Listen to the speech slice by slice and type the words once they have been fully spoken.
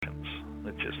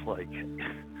It's just like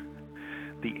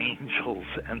the angels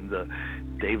and the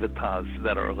devatas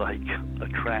that are like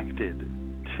attracted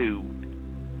to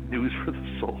News for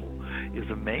the Soul is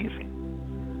amazing.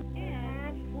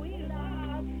 And we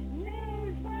love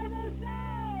News for the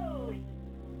Soul.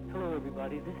 Hello,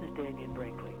 everybody. This is Daniel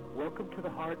Brinkley. Welcome to the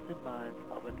Hearts and Minds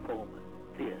of Informant.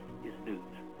 This is News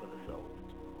for the Soul.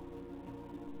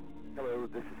 Hello,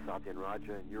 this is Satyan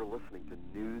Raja, and you're listening to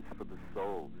News for the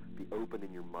Soul. Be open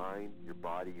in your mind, your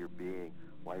body, your being.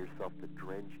 Allow yourself to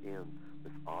drench in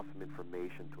this awesome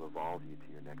information to evolve you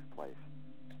to your next place.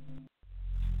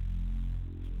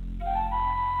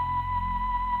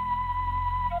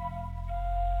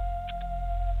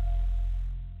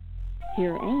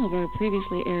 Hear all of our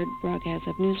previously aired broadcasts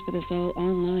of News for the Soul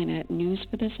online at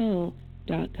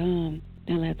newsforthesoul.com.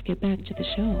 Now let's get back to the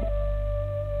show.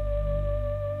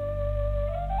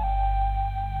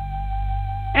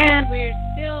 And we're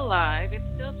still live. It's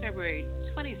still February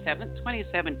 27th,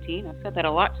 2017. I've said that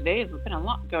a lot today. There's been a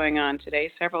lot going on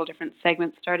today. Several different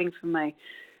segments, starting from my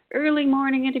early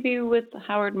morning interview with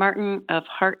Howard Martin of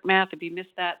HeartMath. If you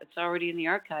missed that, it's already in the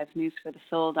archives,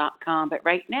 newsforthesoul.com. But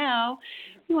right now,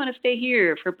 we want to stay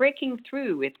here for Breaking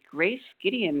Through with Grace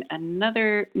Gideon,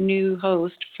 another new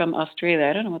host from Australia.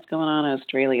 I don't know what's going on in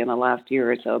Australia in the last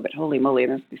year or so, but holy moly,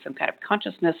 there must be some kind of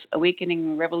consciousness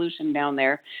awakening revolution down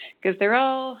there, because they're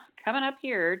all coming up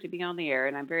here to be on the air,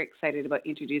 and I'm very excited about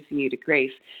introducing you to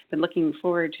Grace. Been looking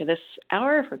forward to this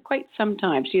hour for quite some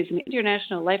time. She is an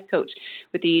international life coach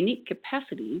with the unique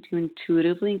capacity to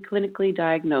intuitively and clinically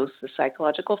diagnose the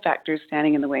psychological factors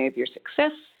standing in the way of your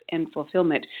success and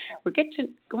fulfillment. We're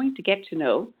going to get to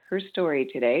know her story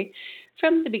today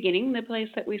from the beginning, the place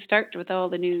that we start with all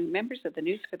the new members of the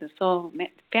News for the Soul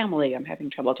family. I'm having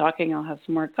trouble talking. I'll have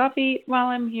some more coffee while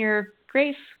I'm here.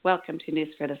 Grace, welcome to News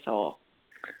for the Soul.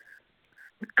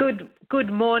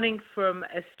 Good morning from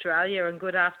Australia, and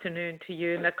good afternoon to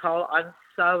you, Nicole. I'm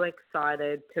so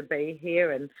excited to be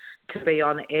here and to be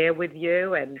on air with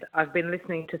you. And I've been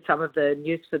listening to some of the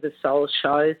News for the Soul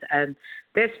shows, and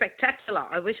they're spectacular.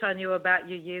 I wish I knew about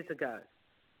you years ago.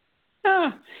 Oh,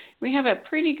 we have a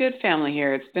pretty good family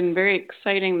here. It's been very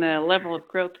exciting, the level of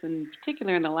growth, in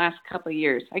particular in the last couple of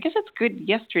years. I guess it's good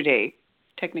yesterday.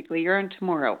 Technically, you're on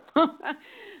tomorrow.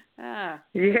 We're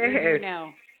here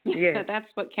now. Yeah, that's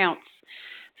what counts.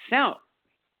 So,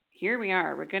 here we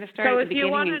are. We're going to start at the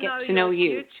beginning and get to know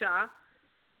you. Future,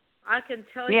 I can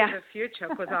tell you the future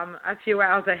because I'm a few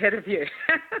hours ahead of you.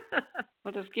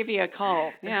 We'll just give you a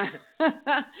call. Yeah. But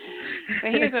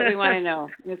here's what we want to know.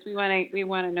 Is we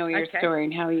want to know your story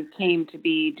and how you came to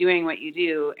be doing what you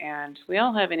do. And we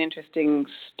all have an interesting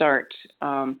start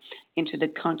into the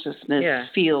consciousness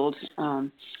field.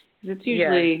 It's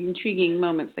usually intriguing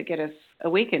moments that get us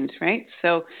awakened, right?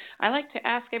 So I like to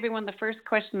ask everyone the first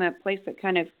question, that place that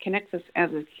kind of connects us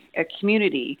as a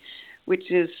community,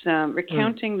 which is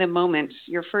recounting the moment,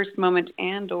 your first moment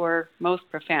and or most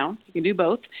profound, you can do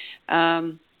both,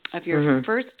 of your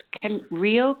first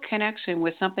real connection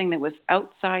with something that was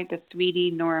outside the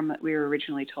 3D norm that we were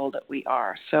originally told that we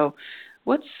are. So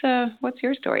what's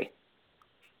your story?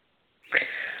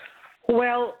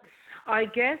 Well, I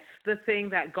guess the thing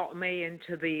that got me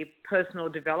into the personal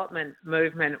development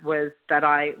movement was that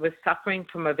I was suffering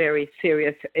from a very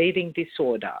serious eating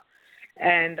disorder.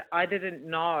 And I didn't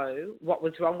know what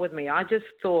was wrong with me. I just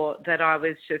thought that I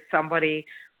was just somebody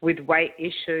with weight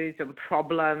issues and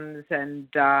problems and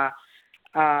that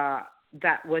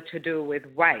were to do with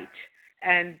weight.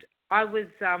 And I was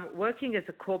working as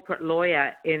a corporate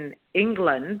lawyer in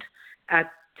England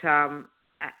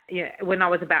when I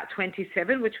was about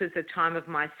 27, which was the time of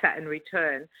my Saturn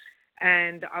return.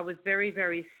 And I was very,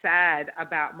 very sad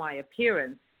about my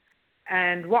appearance.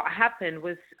 And what happened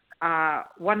was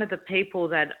one of the people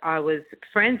that I was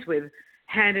friends with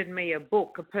handed me a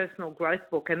book, a personal growth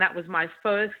book, and that was my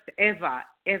first ever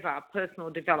personal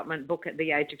development book at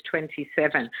the age of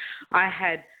 27. I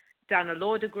had done a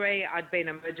law degree. I'd been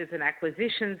a mergers and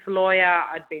acquisitions lawyer.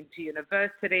 I'd been to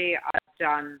university. I'd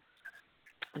done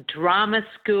drama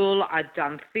school. I'd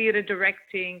done theatre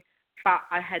directing, but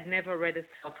I had never read a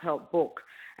self-help book.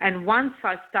 And once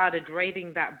I started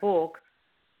reading that book,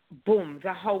 boom,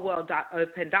 the whole world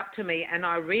opened up to me, and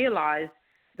I realized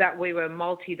that we were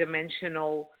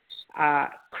multidimensional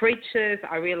creatures.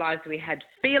 I realized we had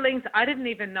feelings. I didn't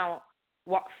even know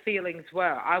what feelings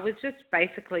were. I was just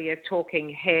basically a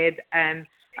talking head and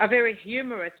a very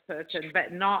humorous person,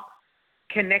 but not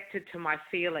connected to my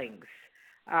feelings.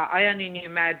 I only knew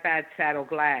mad, bad, sad, or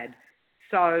glad.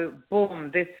 So,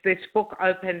 boom, this book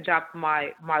opened up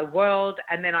my world,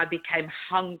 and then I became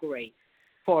hungry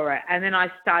for it. And then I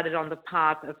started on the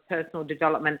path of personal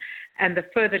development. And the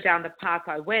further down the path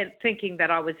I went, thinking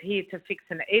that I was here to fix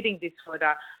an eating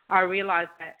disorder, I realized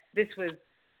that this was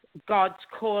God's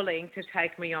calling to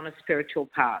take me on a spiritual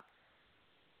path.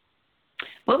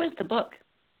 What was the book?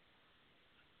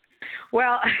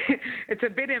 Well, it's a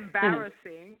bit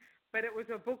embarrassing, but it was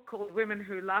a book called Women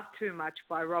Who Love Too Much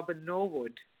by Robin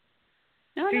Norwood.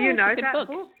 Do you know that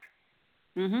book?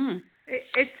 Mm-hmm.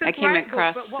 It's a I came great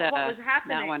across book, but what was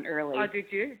happening? that one early. Oh, did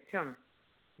you? Tell me.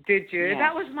 Did you? Yeah.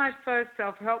 That was my first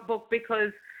self-help book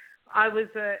because I was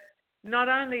not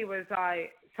only was I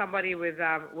somebody with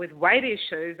weight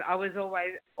issues, I was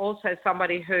always also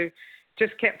somebody who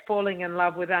just kept falling in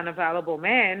love with unavailable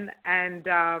men. And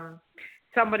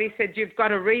somebody said, you've got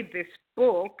to read this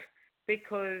book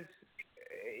because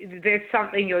there's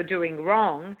something you're doing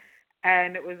wrong.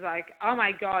 And it was like, oh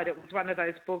my God, it was one of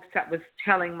those books that was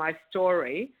telling my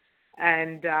story.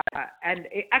 And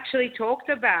it actually talked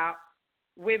about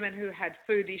women who had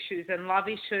food issues and love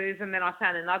issues. And then I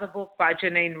found another book by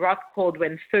Janine Roth called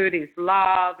When Food is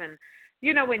Love. And,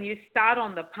 you know, when you start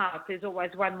on the path, there's always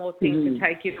one more thing to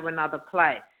take you to another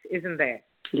place, isn't there?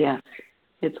 Yeah,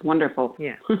 it's wonderful.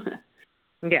 Yeah.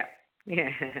 Yeah.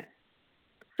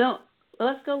 So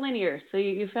let's go linear. So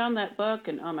you found that book,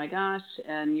 and oh my gosh,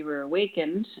 and you were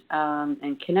awakened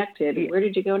and connected. Yeah. Where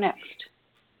did you go next?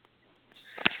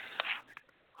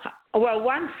 Well,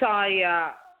 once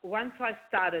I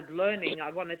started learning,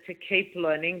 I wanted to keep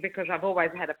learning because I've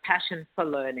always had a passion for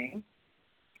learning.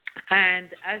 And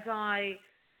as I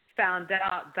found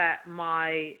out that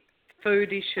my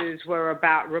food issues were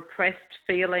about repressed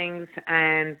feelings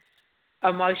and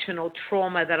emotional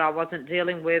trauma that I wasn't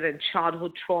dealing with and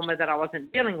childhood trauma that I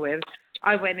wasn't dealing with,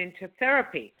 I went into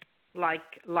therapy like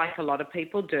a lot of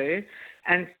people do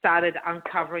and started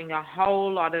uncovering a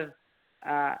whole lot of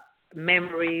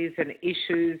memories and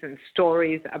issues and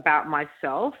stories about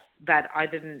myself that I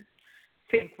didn't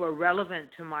think were relevant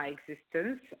to my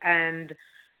existence. And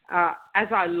as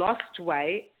I lost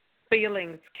weight,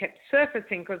 feelings kept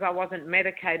surfacing because I wasn't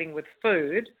medicating with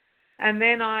food. And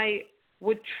then I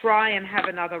would try and have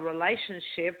another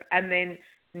relationship, and then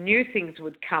new things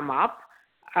would come up.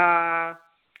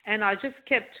 And I just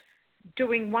kept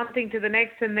doing one thing to the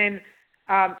next, and then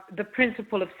the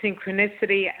principle of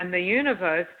synchronicity and the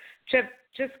universe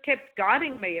just kept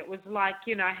guiding me. It was like,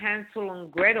 you know, Hansel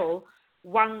and Gretel.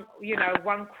 One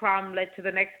crumb led to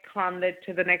the next crumb, led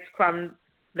to the next crumb,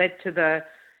 led to the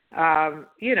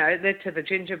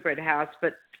gingerbread house.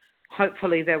 But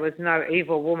hopefully there was no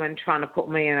evil woman trying to put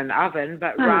me in an oven,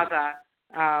 but rather,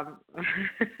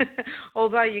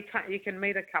 although you can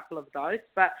meet a couple of those,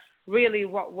 but really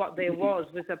what there was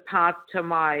a path to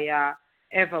my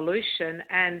evolution.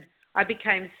 And I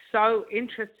became so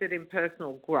interested in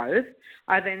personal growth.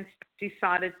 I then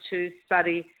decided to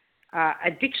study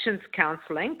addictions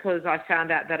counseling because I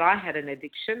found out that I had an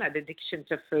addiction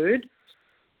to food.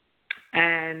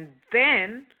 And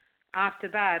then after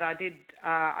that,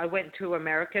 I went to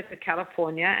America, to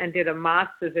California, and did a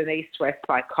master's in East-West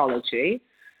psychology.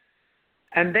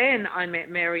 And then I met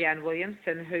Marianne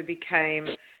Williamson, who became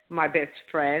my best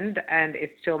friend and is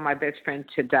still my best friend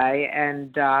today.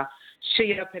 And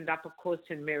she opened up a Course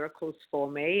in Miracles for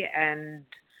me. And,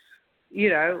 you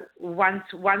know,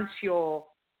 once you're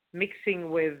mixing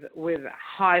with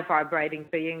high vibrating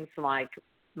beings like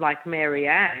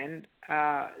Marianne,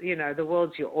 you know, the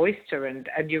world's your oyster, and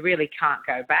you really can't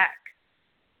go back.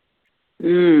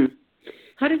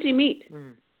 How did you meet?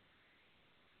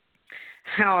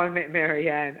 How I met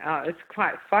Marianne? It's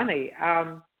quite funny.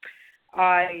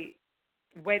 I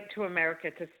went to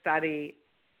America to study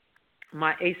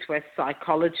my East-West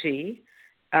psychology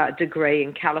degree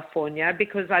in California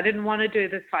because I didn't want to do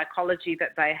the psychology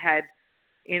that they had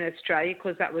in Australia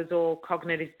because that was all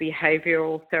cognitive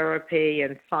behavioral therapy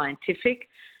and scientific.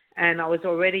 And I was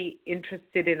already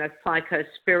interested in a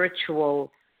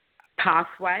psycho-spiritual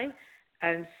pathway.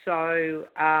 And so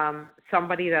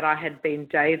somebody that I had been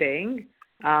dating,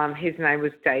 his name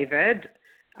was David,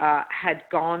 had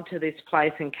gone to this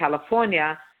place in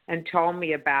California and told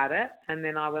me about it. And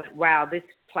then I went, wow, this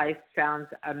place sounds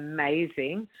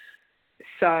amazing.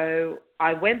 So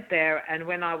I went there, and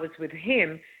when I was with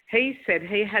him, he said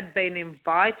he had been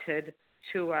invited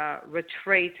to a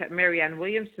retreat at Marianne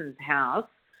Williamson's house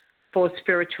for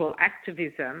spiritual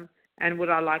activism, and would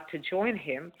I like to join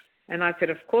him? And I said,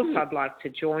 of course I'd like to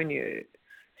join you.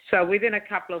 So within a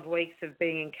couple of weeks of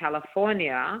being in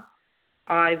California,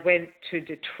 I went to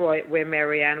Detroit, where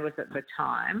Marianne was at the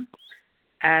time,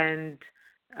 and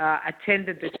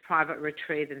attended this private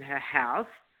retreat in her house.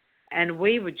 And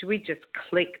we just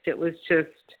clicked. It was just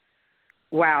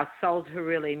wow, souls who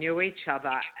really knew each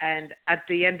other. And at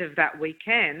the end of that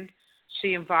weekend,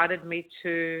 she invited me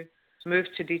to move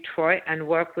to Detroit and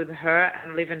work with her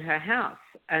and live in her house.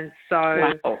 And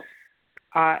so,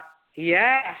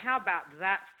 yeah, how about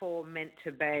that for meant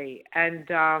to be? And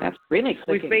that's really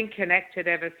clicking. We've been connected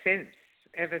ever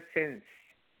since.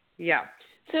 Yeah.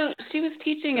 So she was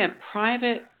teaching a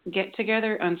private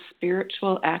get-together on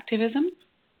spiritual activism?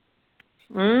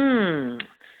 Yeah.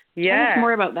 Tell us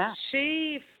more about that.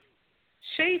 She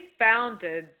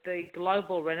founded the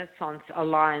Global Renaissance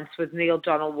Alliance with Neil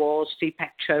Donald Walsh,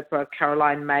 Deepak Chopra,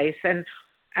 Caroline Myss,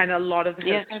 and a lot of her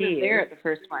peers. I was there at the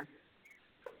first one.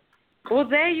 Well,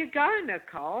 there you go,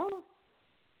 Nicole.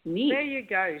 Neat. There you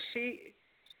go.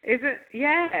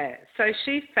 So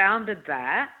she founded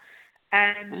that,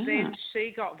 and then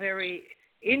she got very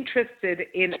interested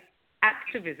in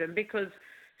activism because,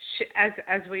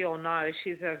 as we all know,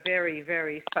 she's a very,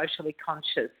 very socially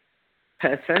conscious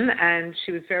person, and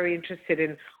she was very interested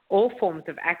in all forms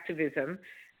of activism,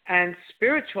 and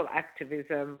spiritual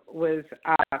activism was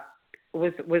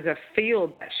a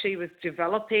field that she was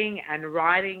developing and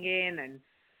writing in,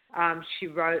 and she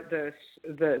wrote the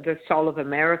Soul of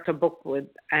America book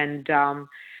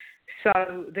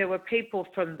so there were people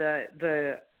from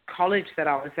the college that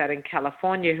I was at in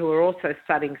California who were also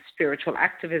studying spiritual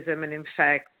activism, and in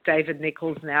fact David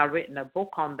Nichols now written a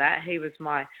book on that. He was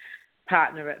my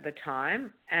partner at the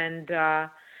time, and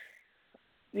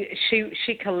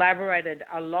she collaborated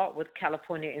a lot with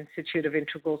California Institute of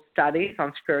Integral Studies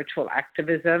on spiritual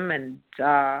activism, and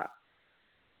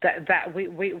that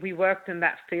we worked in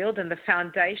that field, and the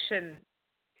foundation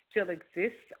still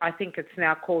exists. I think it's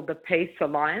now called the Peace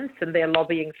Alliance, and they're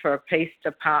lobbying for a peace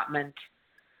department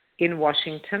in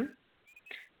Washington,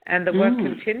 and the work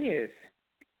continues.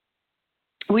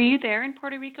 Were you there in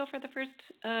Puerto Rico for the first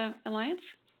alliance?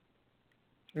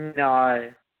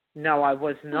 No, I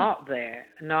was not there.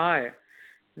 No,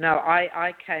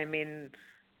 I came in,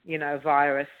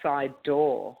 via a side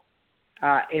door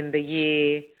in the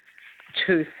year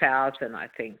 2000, I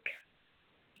think.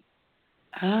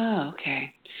 Oh,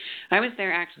 okay. I was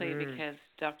there actually because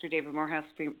Dr. David Morehouse,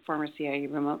 former CIA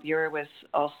remote viewer, was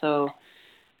also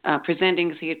presenting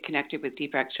because he had connected with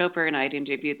Deepak Chopra, and I had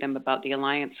interviewed them about the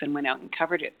alliance and went out and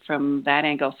covered it from that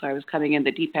angle. So I was coming in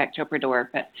the Deepak Chopra door,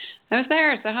 but I was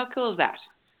there. So how cool is that?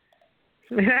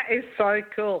 That is so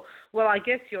cool. Well, I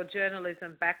guess your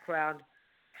journalism background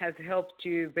has helped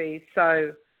you be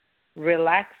so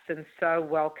relaxed and so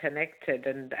well connected,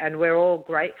 and we're all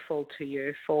grateful to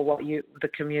you for the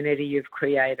community you've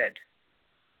created.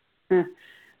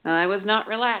 I was not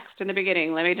relaxed in the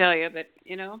beginning, let me tell you, but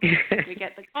we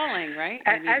get the calling, right?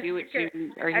 And you do what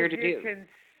you are here to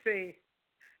do.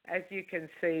 As you can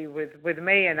see with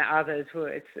me and others,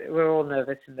 we're all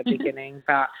nervous in the beginning,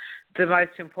 but the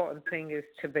most important thing is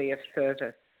to be of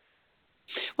service.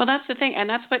 Well, that's the thing, and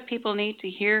that's what people need to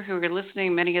hear who are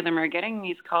listening. Many of them are getting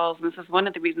these calls, and this is one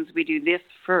of the reasons we do this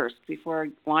first before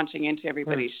launching into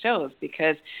everybody's shows,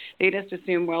 because they just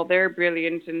assume, well, they're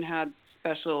brilliant and had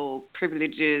special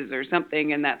privileges or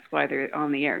something, and that's why they're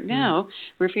on the air. No,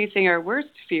 we're facing our worst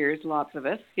fears, lots of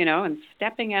us, and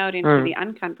stepping out into the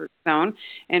uncomfort zone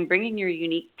and bringing your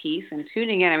unique piece and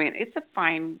tuning in. I mean, it's a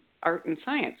fine art and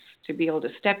science to be able to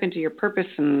step into your purpose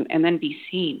and then be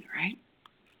seen, right?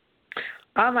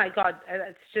 Oh, my God,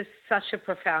 it's just such a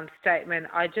profound statement.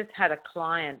 I just had a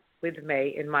client with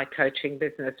me in my coaching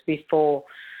business before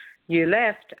you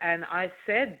left, and I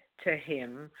said to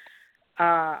him,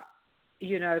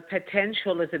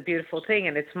 potential is a beautiful thing,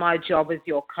 and it's my job as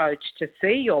your coach to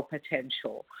see your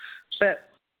potential. But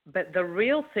the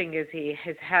real thing is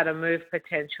how to move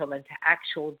potential into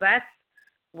actual. That's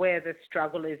where the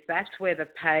struggle is. That's where the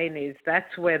pain is.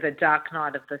 That's where the dark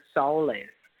night of the soul is.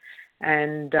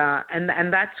 And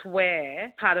that's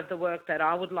where part of the work that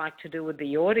I would like to do with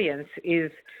the audience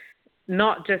is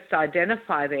not just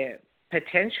identify their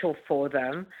potential for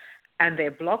them and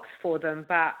their blocks for them,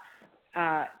 but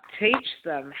teach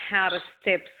them how to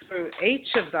step through each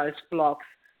of those blocks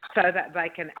so that they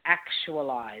can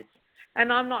actualize.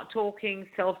 And I'm not talking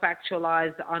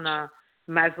self-actualize on a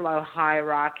Maslow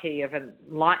hierarchy of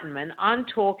enlightenment. I'm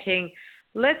talking,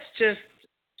 let's just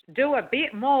do a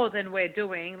bit more than we're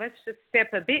doing. Let's just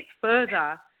step a bit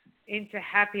further into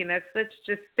happiness. Let's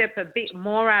just step a bit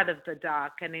more out of the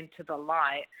dark and into the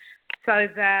light, so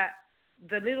that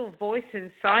the little voice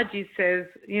inside you says,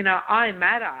 I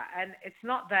matter. And it's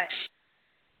not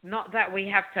that we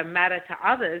have to matter to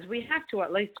others. We have to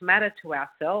at least matter to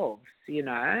ourselves,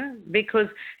 because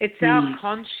it's our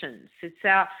conscience.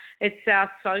 It's our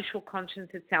social conscience.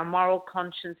 It's our moral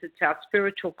conscience. It's our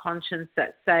spiritual conscience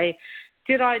that say,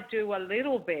 did I do a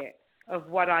little bit of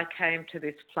what I came to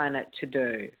this planet to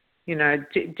do? You know,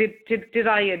 did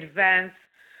I advance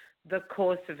the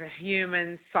course of a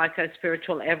human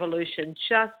psycho-spiritual evolution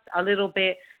just a little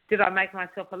bit? Did I make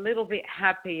myself a little bit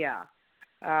happier?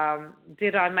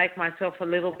 Did I make myself a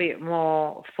little bit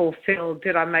more fulfilled?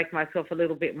 Did I make myself a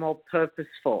little bit more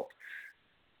purposeful?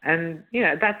 And you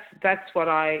know, that's what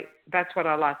I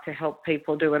like to help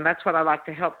people do, and that's what I like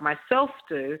to help myself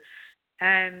do.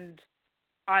 And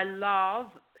I love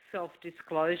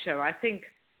self-disclosure. I think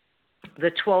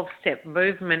the 12-step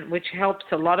movement, which helps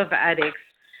a lot of addicts,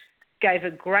 gave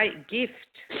a great gift.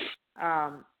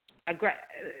 That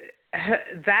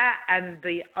and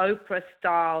the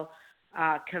Oprah-style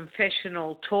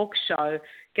confessional talk show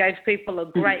gave people a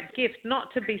great gift,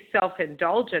 not to be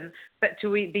self-indulgent, but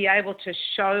to be able to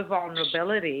show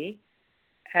vulnerability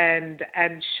and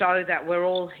show that we're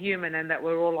all human and that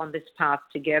we're all on this path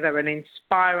together, and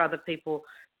inspire other people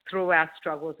through our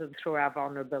struggles and through our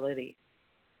vulnerability.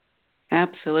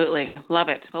 Absolutely. Love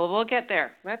it. Well, we'll get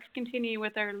there. Let's continue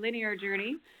with our linear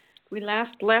journey. We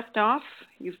last left off,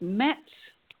 you've met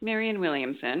Marianne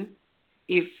Williamson.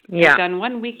 You've done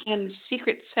one weekend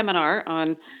secret seminar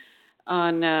on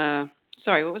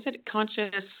what was it?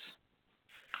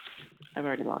 I've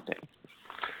already lost it.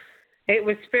 It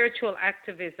was spiritual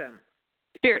activism.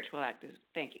 Spiritual activism.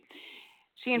 Thank you.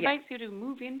 She invites you to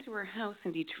move into her house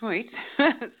in Detroit.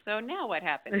 So now what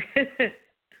happened?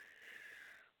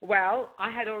 Well, I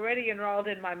had already enrolled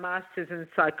in my master's in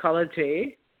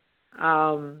psychology,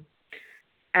 and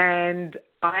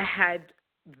I had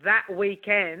that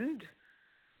weekend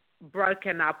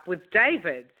broken up with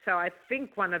David. So I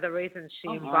think one of the reasons she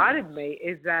invited me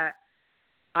is that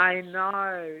I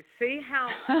know. See how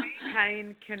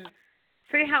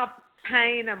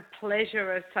pain and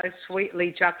pleasure are so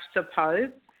sweetly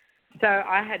juxtaposed. So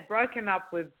I had broken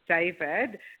up with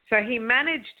David. So he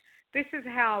managed. This is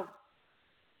how,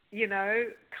 you know,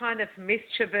 kind of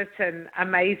mischievous and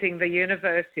amazing the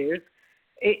universe is.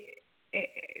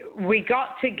 We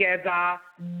got together,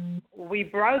 we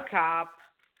broke up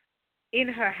in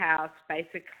her house,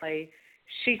 basically.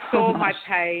 She saw my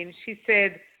pain. She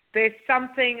said, there's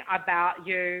something about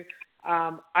you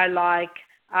I like.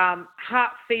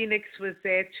 Hart Phoenix was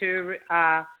there too,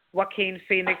 Joaquin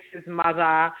Phoenix's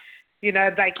mother. You know,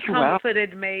 they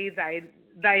comforted me.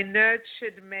 They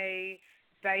nurtured me.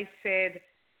 They said,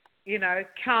 you know,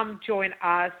 come join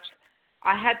us.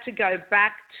 I had to go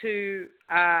back to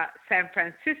San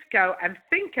Francisco and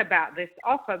think about this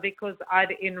offer because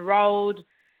I'd enrolled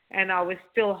and I was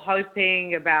still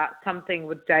hoping about something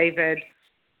with David.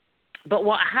 But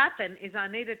what happened is I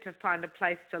needed to find a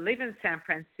place to live in San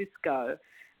Francisco,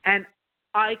 and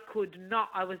I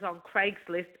was on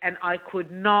Craigslist, and I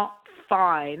could not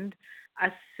find a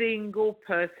single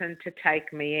person to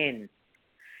take me in.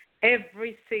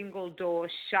 Every single door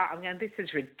shut. I mean, this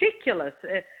is ridiculous.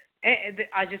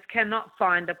 I just cannot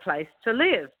find a place to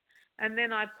live. And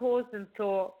then I paused and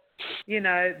thought, you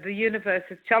know, the universe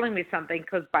is telling me something,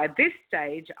 because by this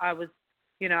stage I was,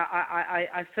 you know,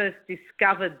 I first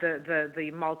discovered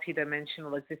the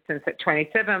multidimensional existence at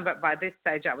 27, but by this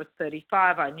stage I was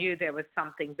 35. I knew there was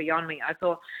something beyond me. I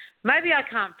thought, maybe I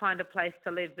can't find a place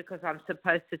to live because I'm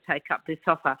supposed to take up this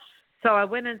offer. So I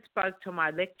went and spoke to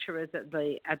my lecturers at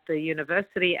the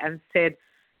university and said,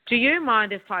 do you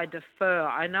mind if I defer?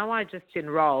 I know I just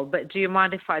enrolled, but do you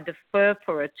mind if I defer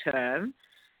for a term?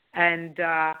 And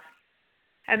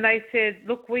they said,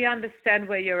 look, we understand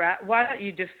where you're at. Why don't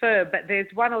you defer? But there's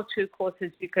 1 or 2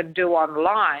 courses you can do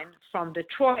online from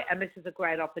Detroit, and this is a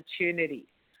great opportunity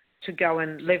to go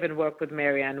and live and work with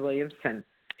Marianne Williamson.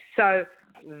 So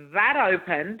that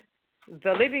opened.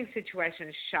 The living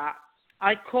situation shut.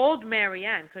 I called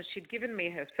Marianne because she'd given me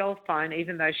her cell phone,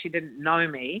 even though she didn't know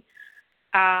me.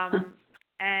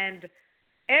 And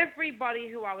everybody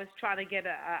who I was trying to get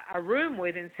a room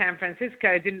with in San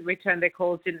Francisco didn't return their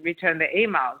calls, didn't return their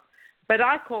emails. But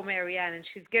I called Marianne, and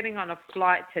she's getting on a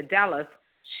flight to Dallas.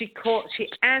 She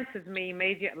answers me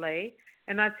immediately,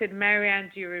 and I said,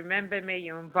 Marianne, do you remember me?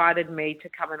 You invited me to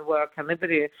come and work and live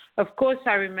with you. Of course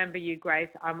I remember you, Grace.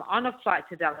 I'm on a flight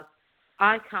to Dallas.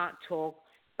 I can't talk,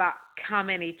 but come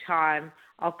anytime.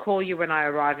 I'll call you when I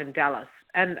arrive in Dallas.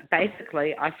 And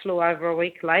basically, I flew over a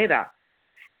week later.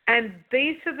 And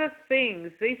these are the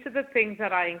things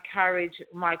that I encourage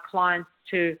my clients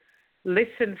to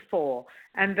listen for.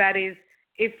 And that is,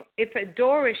 if a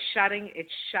door is shutting, it's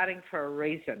shutting for a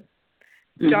reason.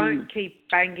 Mm-hmm. Don't keep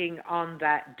banging on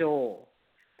that door.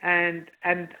 And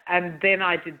then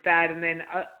I did that, and then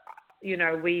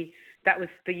that was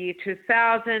the year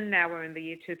 2000. Now we're in the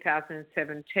year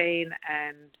 2017,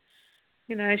 and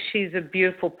she's a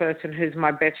beautiful person who's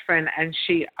my best friend, and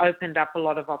she opened up a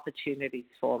lot of opportunities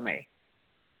for me.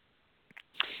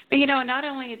 But, not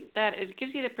only that, it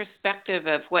gives you the perspective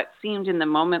of what seemed in the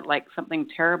moment like something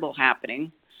terrible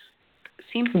happening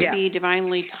seems to be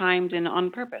divinely timed and on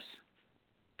purpose.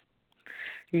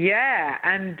 Yeah,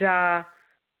 and,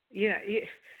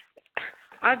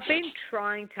 I've been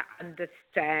trying to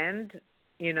understand,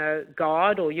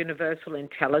 God or universal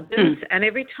intelligence, and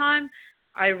every time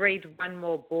I read one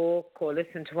more book or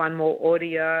listen to one more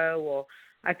audio, or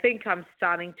I think I'm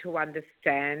starting to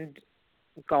understand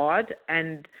God,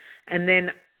 and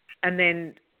then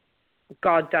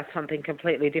God does something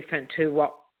completely different to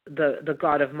what the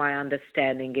God of my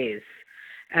understanding is.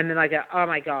 And then I go, oh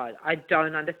my God, I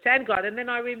don't understand God. And then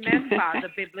I remember the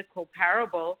biblical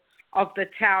parable of the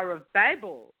Tower of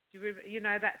Babel. You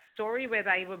know that story where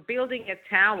they were building a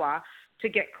tower to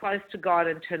get close to God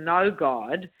and to know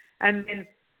God. And then,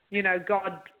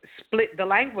 God split the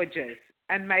languages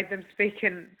and made them speak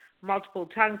in multiple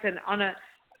tongues. And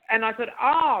I thought,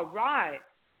 oh, right,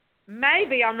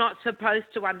 maybe I'm not supposed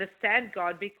to understand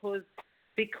God because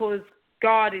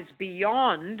God is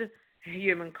beyond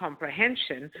human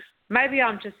comprehension. Maybe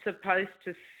I'm just supposed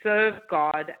to serve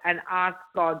God and ask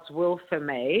God's will for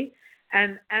me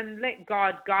and let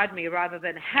God guide me rather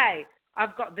than, hey,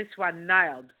 I've got this one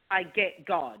nailed. I get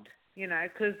God,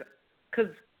 because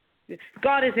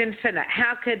God is infinite.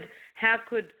 How could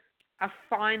a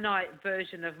finite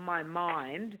version of my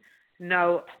mind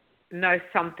know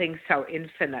something so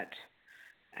infinite?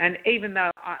 And even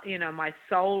though my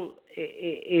soul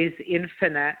is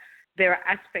infinite, there are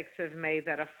aspects of me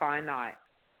that are finite.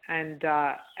 And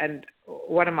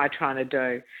what am I trying to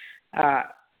do?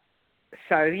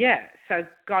 So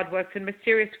God works in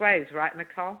mysterious ways, right,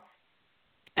 Nicole?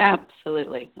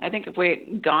 Absolutely. I think if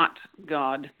we got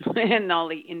God and all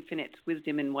the infinite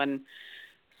wisdom in one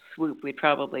swoop, we'd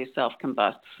probably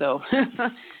self-combust. So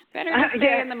better to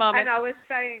stay in the moment. And I was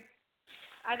saying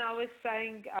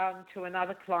to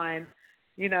another client,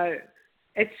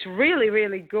 it's really,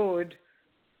 really good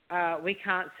we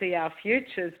can't see our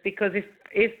futures, because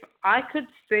if I could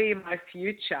see my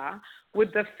future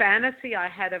with the fantasy I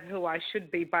had of who I should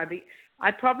be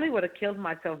I probably would have killed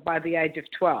myself by the age of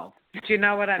 12. Do you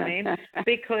know what I mean?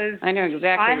 Because I know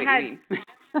exactly what you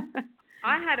mean.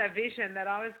 I had a vision that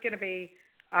I was going to be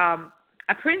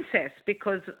a princess,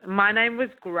 because my name was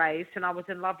Grace and I was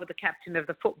in love with the captain of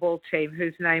the football team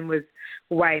whose name was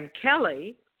Wayne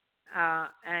Kelly.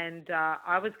 And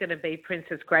I was going to be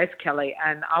Princess Grace Kelly,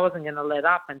 and I wasn't going to let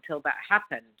up until that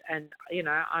happened. And,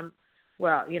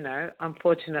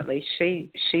 unfortunately she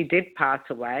did pass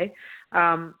away.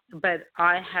 But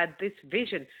I had this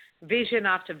vision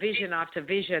after vision after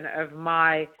vision of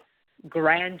my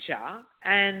grandeur,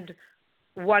 and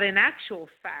what in actual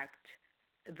fact,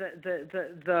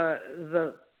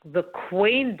 the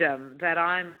queendom that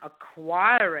I'm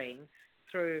acquiring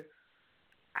through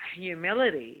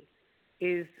humility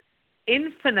is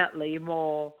infinitely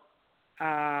more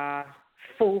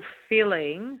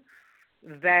fulfilling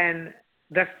than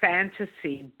the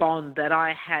fantasy bond that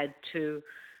I had to,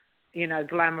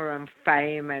 glamour and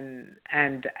fame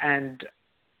and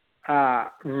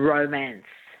romance.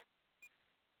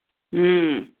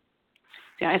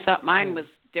 See, I thought mine was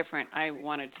different. I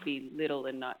wanted to be little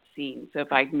and not seen. So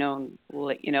if I'd known,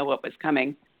 what was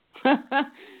coming,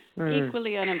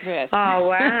 equally unimpressed. Oh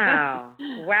wow!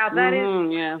 Wow, that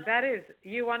is.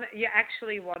 You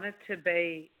actually wanted to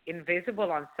be invisible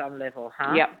on some level,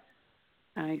 huh? Yep,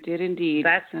 I did indeed.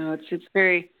 So it's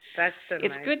very. That's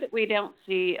amazing. It's good that we don't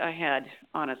see ahead,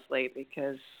 honestly,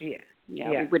 because we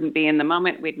Yeah. wouldn't be in the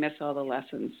moment. We'd miss all the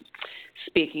lessons.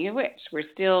 Speaking of which, we're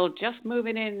still just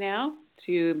moving in now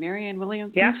to Marianne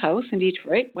Williamson's house in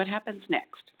Detroit. What happens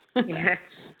next? Yes.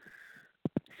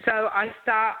 So I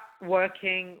start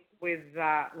working with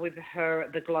her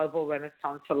at the Global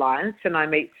Renaissance Alliance, and I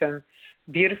meet some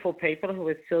beautiful people who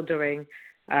are still doing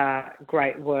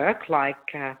great work, like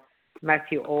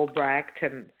Matthew Albrecht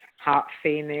and Hart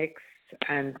Phoenix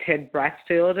and Ted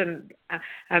Brassfield, and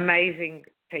amazing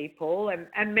people.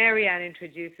 And Marianne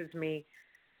introduces me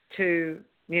to,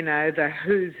 the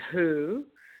who's who.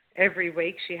 Every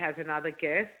week she has another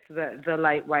guest, the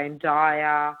late Wayne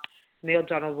Dyer, Neil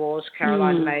Donald Walsh,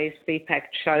 Caroline Mays, Deepak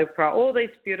Chopra, all these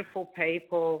beautiful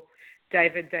people,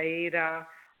 David Deida.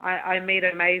 I meet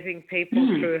amazing people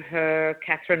through her,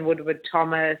 Catherine Woodward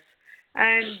Thomas,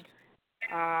 and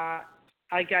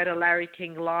I go to Larry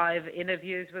King Live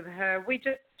interviews with her. We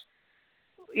just,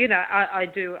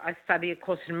 I study A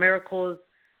Course in Miracles.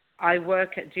 I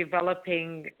work at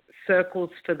developing circles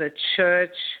for the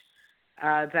church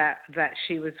that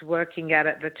she was working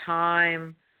at the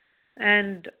time,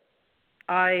 and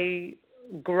I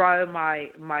grow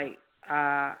my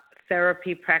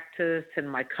therapy practice and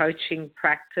my coaching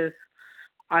practice.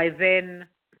 I then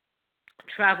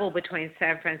travel between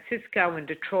San Francisco and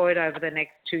Detroit over the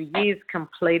next 2 years,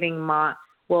 completing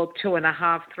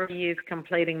 2.5, 3 years,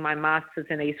 completing my master's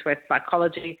in East-West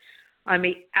psychology. I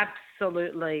meet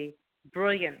absolutely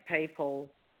brilliant people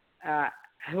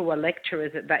who are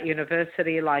lecturers at that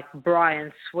university, like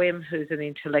Brian Swim, who's an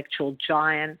intellectual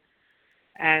giant,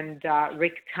 and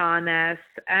Rick Tarnas,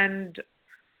 and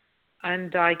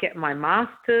I get my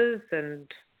master's,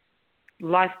 and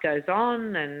life goes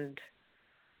on. And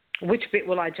which bit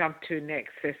will I jump to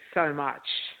next? There's so much.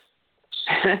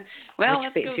 Well,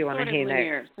 which bit do you want to hear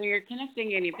next? So you're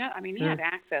connecting, and you had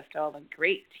access to all the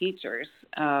great teachers.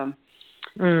 You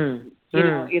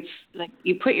know, it's like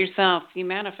you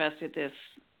manifested this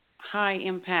high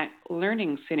impact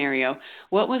learning scenario.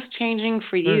 What was changing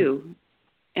for you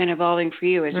and evolving for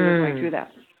you as you were going through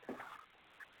that?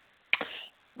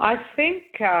 I think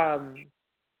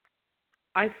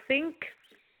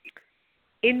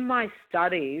in my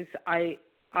studies, I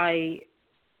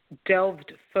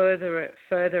delved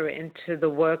further into the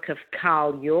work of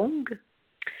Carl Jung,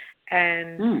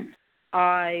 and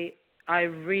I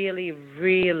really,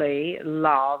 really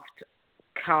loved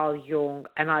Carl Jung,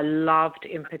 and I loved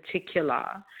in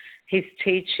particular his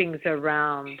teachings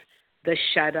around the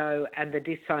shadow and the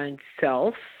disowned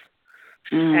self.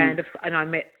 And I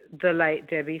met the late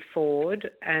Debbie Ford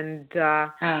and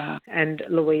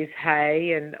Louise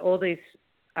Hay and all these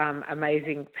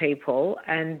amazing people,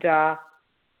 and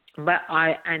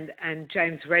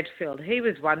James Redfield. He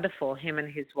was wonderful. Him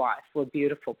and his wife were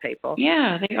beautiful people.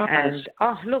 Yeah, they are. And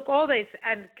look, all these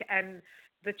and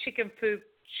the Chicken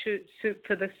Soup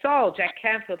for the Soul, Jack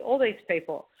Canfield, all these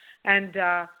people. And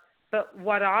but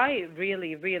what I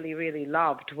really, really, really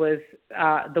loved was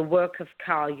the work of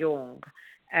Carl Jung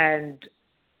and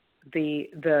the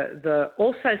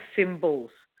also symbols,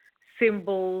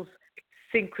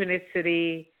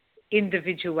 synchronicity,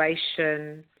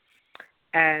 individuation,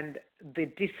 and the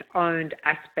disowned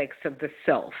aspects of the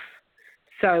self.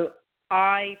 So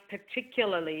I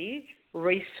particularly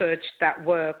researched that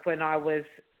work when I was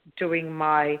doing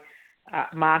my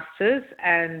master's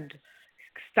and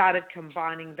started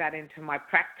combining that into my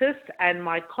practice, and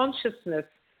my consciousness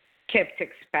kept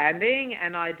expanding,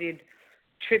 and I did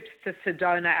trips to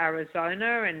Sedona,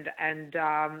 Arizona, and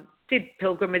did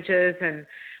pilgrimages and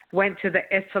went to the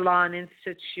Esalen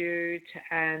Institute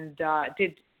and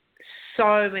did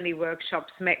so many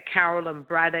workshops, met Carolyn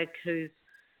Braddock, who's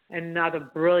another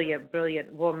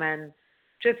brilliant woman.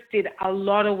 Just did a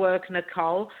lot of work,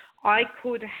 Nicole. I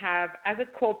could have, as a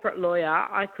corporate lawyer,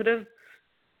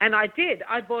 and I did.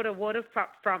 I bought a waterfront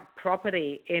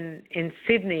property in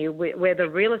Sydney where the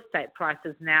real estate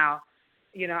prices now,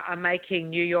 are making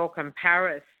New York and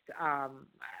Paris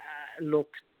look,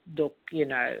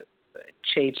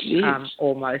 cheap,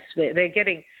 almost. They're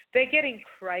getting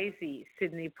crazy,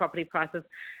 Sydney property prices.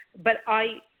 But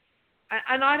I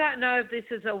don't know if this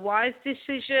is a wise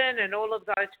decision, and all of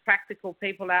those practical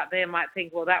people out there might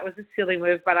think, well, that was a silly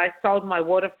move, but I sold my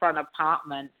waterfront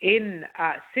apartment in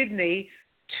Sydney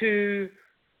to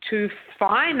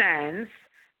finance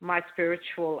my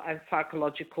spiritual and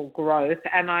psychological growth,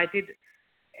 and I did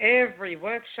every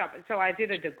workshop. So I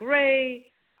did a degree,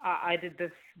 I did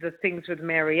the things with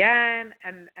Marianne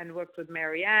and worked with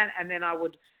Marianne, and then I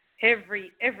would,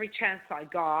 every chance I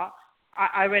got,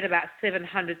 I read about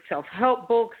 700 self-help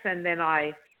books, and then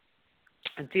I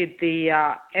did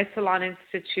the Esalen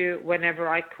Institute whenever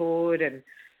I could, and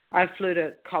I flew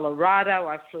to Colorado,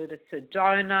 I flew to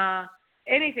Sedona,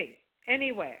 anything,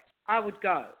 anywhere I would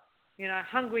go,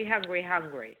 hungry.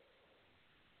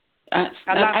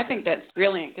 I think that's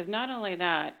brilliant, because not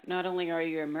only are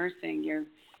you immersing, you're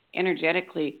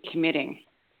energetically committing.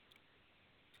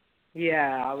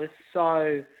 Yeah, I was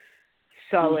so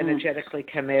energetically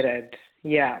committed.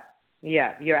 Yeah,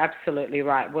 you're absolutely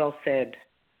right. Well said.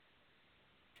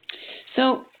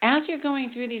 So as you're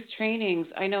going through these trainings,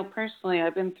 I know personally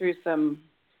I've been through some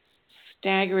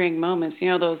staggering moments.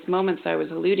 Those moments I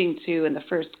was alluding to in the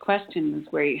first question is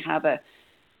where you have a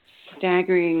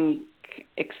staggering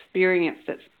experience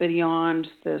that's beyond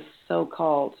the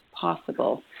so-called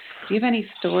possible. Do you have any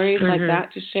stories like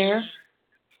that to share?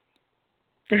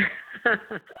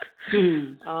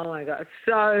 Oh my God,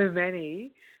 so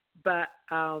many. But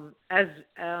as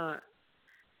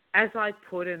I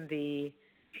put in the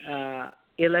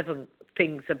 11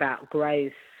 things about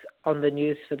grace on the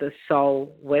News for the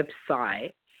Soul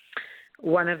website,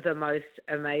 one of the most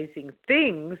amazing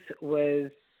things was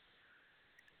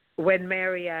when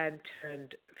Marianne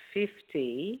turned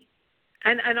 50,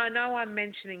 and I know I'm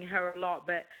mentioning her a lot,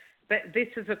 but this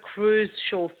is a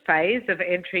crucial phase of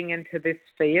entering into this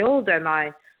field, and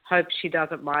I hope she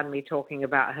doesn't mind me talking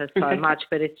about her so much,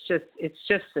 but it's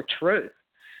just the truth.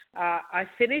 I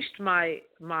finished my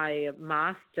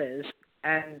master's,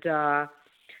 and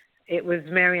it was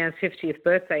Marianne's 50th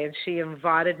birthday, and she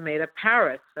invited me to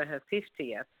Paris for her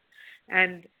 50th.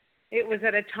 And it was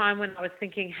at a time when I was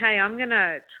thinking, hey, I'm going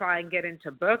to try and get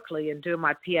into Berkeley and do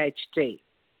my PhD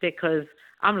because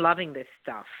I'm loving this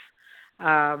stuff.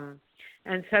 And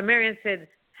so Marianne said,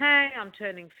 hey, I'm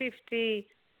turning 50.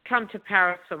 Come to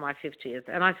Paris for my 50th.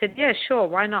 And I said, yeah, sure,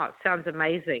 why not? Sounds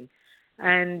amazing.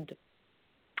 And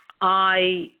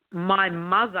my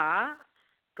mother,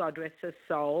 God rest her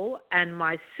soul, and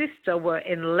my sister were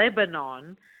in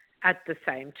Lebanon at the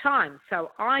same time.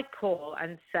 So I call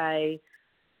and say,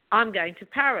 I'm going to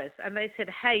Paris. And they said,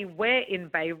 hey, we're in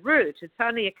Beirut. It's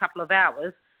only a couple of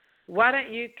hours. Why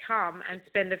don't you come and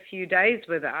spend a few days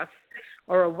with us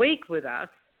or a week with us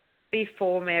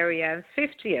before Marianne's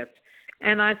 50th?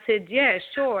 And I said, yeah,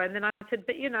 sure. And then I said,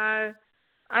 but, I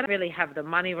don't really have the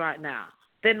money right now.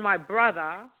 Then my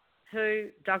brother, who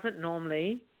doesn't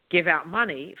normally give out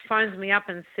money, phones me up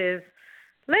and says,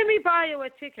 let me buy you a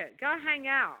ticket. Go hang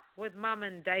out with Mum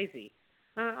and Daisy.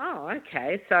 Oh,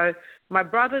 okay. So my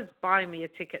brother's buying me a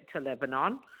ticket to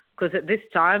Lebanon because at this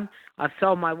time I've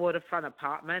sold my waterfront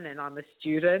apartment and I'm a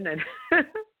student.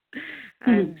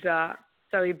 And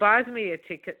so he buys me a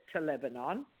ticket to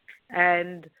Lebanon.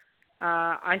 And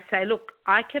I say, look,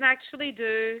 I can actually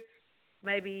do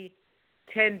maybe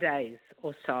 10 days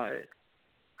or so.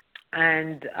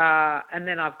 And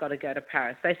then I've got to go to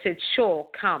Paris. They said, sure,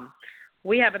 come.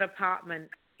 We have an apartment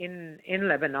in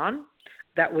Lebanon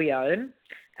that we own.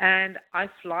 And I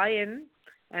fly in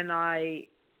and I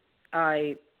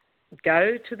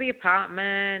go to the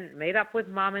apartment, meet up with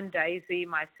Mum and Daisy,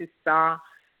 my sister.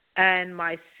 And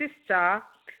my sister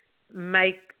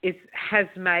has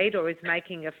made or is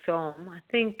making a film.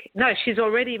 She's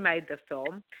already made the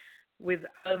film with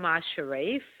Omar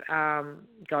Sharif,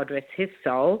 God rest his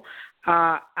soul,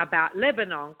 about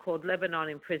Lebanon, called Lebanon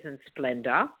in Prison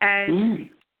Splendor. And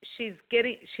she's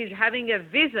having a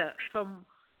visit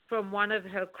from one of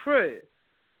her crew,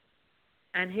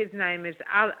 and his name is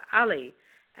Ali.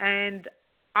 And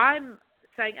I'm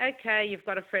saying, okay, you've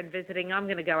got a friend visiting, I'm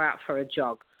going to go out for a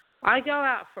jog. I go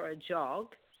out for a jog,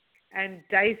 and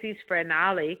Daisy's friend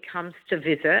Ali comes to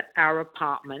visit our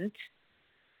apartment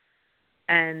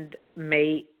and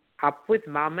meet up with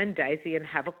Mum and Daisy and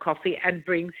have a coffee, and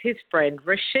brings his friend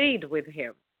Rashid with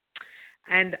him.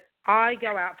 And I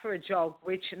go out for a jog,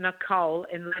 which Nicole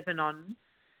in Lebanon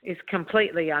is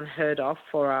completely unheard of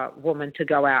for a woman to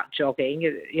go out jogging.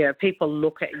 People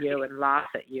look at you and laugh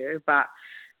at you, but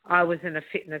I was in a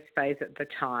fitness phase at the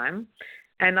time.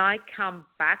 And I come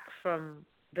back from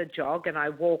the jog and I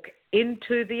walk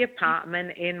into the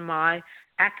apartment in my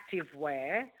active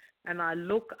wear, and I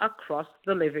look across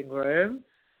the living room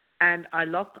and I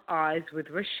lock eyes with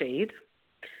Rashid,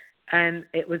 and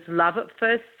it was love at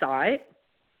first sight,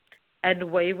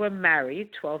 and we were married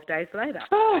 12 days later.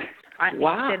 Oh, I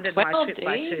wow. extended my trip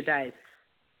by 2 days.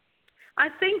 I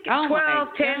think 12,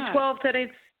 10, 12, 13,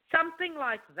 something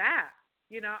like that.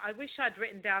 I wish I'd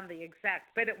written down the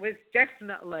exact, but it was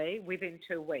definitely within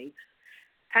 2 weeks.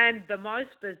 And the most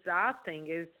bizarre thing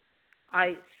is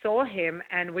I saw him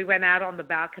and we went out on the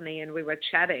balcony and we were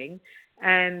chatting,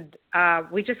 and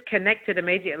we just connected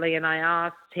immediately, and I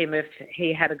asked him if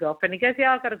he had a girlfriend. He goes,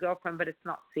 yeah, I've got a girlfriend, but it's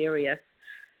not serious.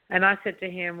 And I said to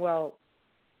him, well,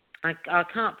 I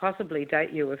can't possibly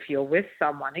date you if you're with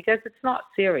someone. He goes, it's not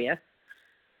serious.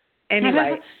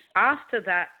 Anyway, after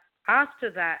that,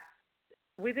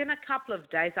 within a couple of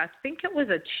days, I think it was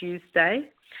a Tuesday,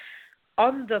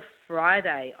 on the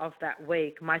Friday of that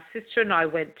week, my sister and I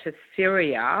went to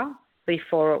Syria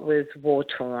before it was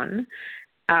war-torn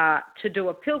to do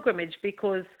a pilgrimage,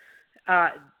 because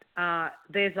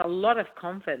there's a lot of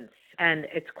convents and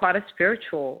it's quite a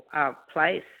spiritual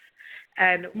place.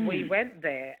 And we went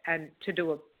there and to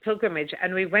do a pilgrimage,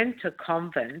 and we went to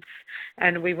convents,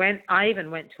 and I even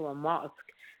went to a mosque,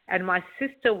 and my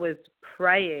sister was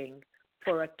praying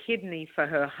for a kidney for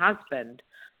her husband,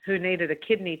 who needed a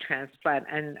kidney transplant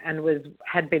and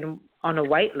had been on a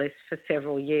wait list for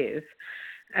several years.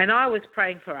 And I was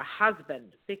praying for a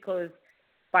husband, because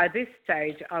by this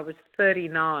stage I was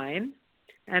 39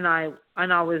 and I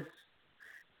was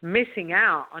missing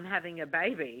out on having a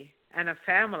baby and a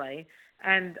family,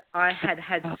 and I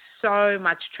had so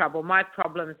much trouble. My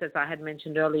problems, as I had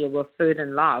mentioned earlier, were food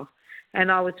and love,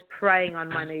 and I was praying on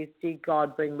my knees, dear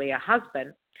God, bring me a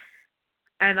husband.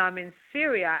 and I'm in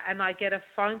Syria, and I get a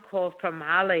phone call from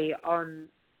Ali on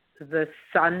the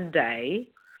Sunday,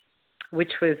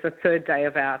 which was the third day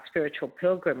of our spiritual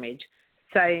pilgrimage,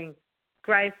 saying,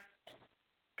 Grace,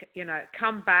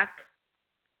 come back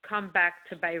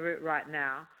to Beirut right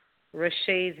now.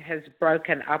 Rashid has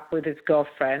broken up with his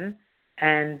girlfriend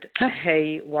and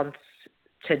he wants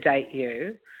to date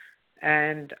you.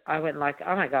 And I went like,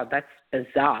 oh my God, that's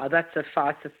bizarre. That's the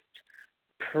fastest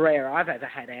prayer I've ever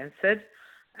had answered.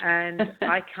 And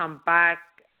I come back,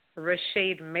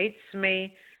 Rashid meets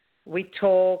me, we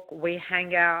talk, we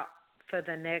hang out for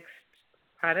the next,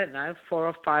 4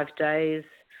 or 5 days.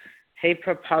 He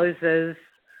proposes.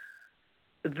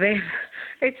 Then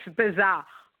it's bizarre.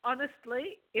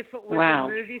 Honestly, if it was a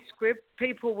movie script,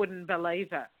 people wouldn't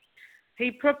believe it.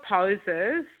 He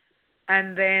proposes,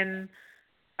 and then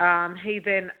he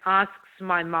then asks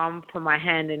my mum for my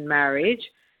hand in marriage,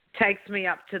 takes me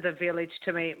up to the village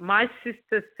to meet. My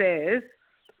sister says,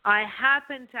 I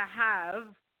happen to have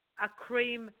a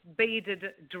cream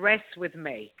beaded dress with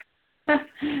me.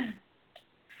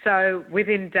 So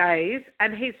within days,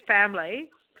 and his family,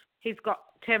 he's got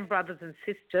 10 brothers and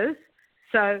sisters,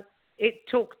 so it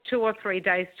took 2 or 3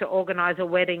 days to organise a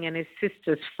wedding in his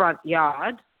sister's front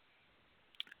yard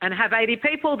and have 80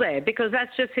 people there, because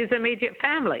that's just his immediate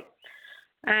family.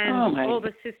 And all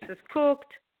the sisters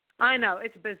cooked. I know,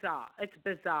 it's bizarre.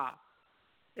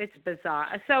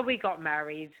 So we got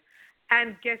married,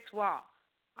 and guess what?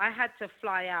 I had to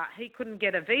fly out. He couldn't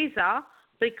get a visa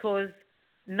because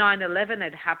 9/11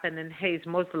 had happened, and he's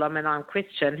Muslim and I'm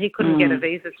Christian. He couldn't get a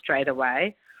visa straight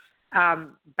away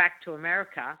back to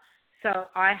America. So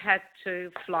I had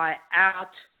to fly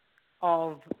out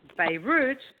of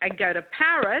Beirut and go to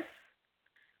Paris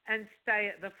and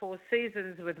stay at the Four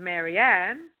Seasons with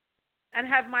Marianne and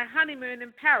have my honeymoon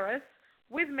in Paris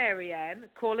with Marianne,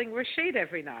 calling Rashid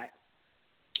every night.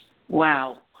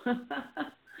 Wow.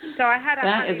 So I had a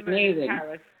that honeymoon in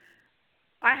Paris.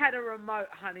 I had a remote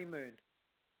honeymoon.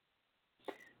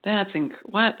 That's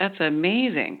That's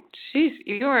amazing. Jeez,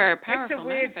 you are a powerful It's a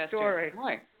weird manifester. story.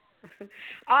 Boy.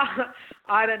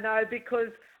 I don't know,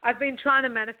 because I've been trying to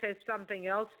manifest something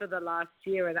else for the last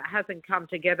year, and it hasn't come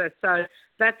together. So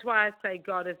that's why I say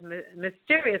God is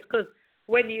mysterious, because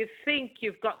when you think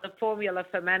you've got the formula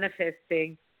for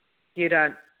manifesting, you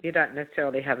don't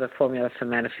necessarily have the formula for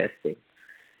manifesting.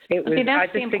 I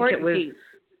just think it was piece.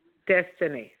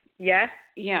 Destiny. Yeah?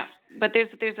 Yeah, but there's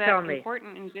that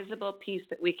important invisible piece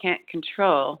that we can't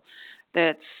control.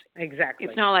 That's exactly.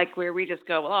 It's not like where we just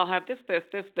go, well, I'll have this,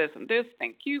 and this,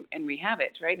 thank you, and we have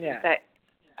it, right? Yeah. It's that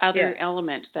other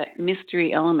element, that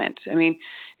mystery element. I mean,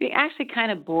 it'd be actually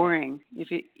kind of boring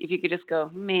if you could just go,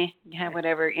 meh,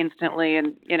 whatever, instantly,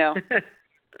 and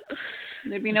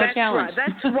there'd be no challenge.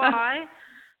 Right.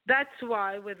 That's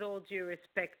why, with all due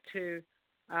respect to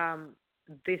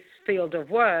this field of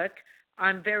work,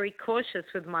 I'm very cautious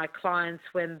with my clients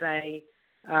when they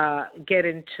get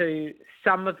into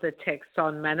some of the texts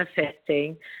on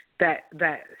manifesting that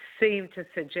seem to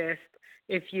suggest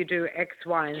if you do X,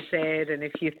 Y, and Z, and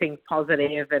if you think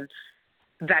positive, and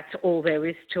that's all there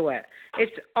is to it.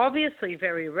 It's obviously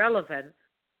very relevant,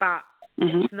 but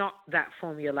it's not that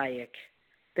formulaic.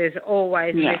 There's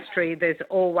always mystery. There's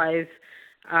always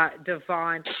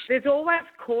divine. There's always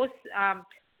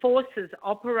forces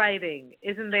operating,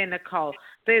 isn't there, Nicole?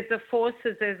 There's the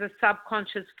forces, there's the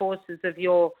subconscious forces of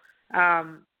your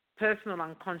personal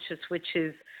unconscious, which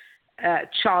is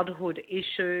childhood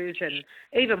issues and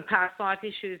even past life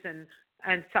issues and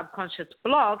subconscious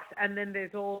blocks. And then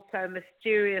there's also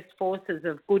mysterious forces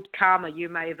of good karma you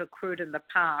may have accrued in the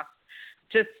past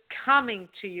just coming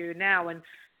to you now, and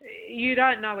you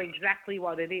don't know exactly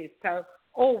what it is. So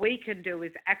all we can do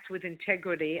is act with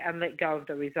integrity and let go of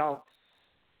the results.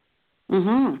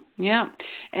 Yeah.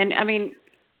 And I mean,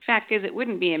 fact is, it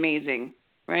wouldn't be amazing,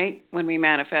 right, when we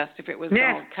manifest, if it was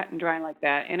all cut and dry like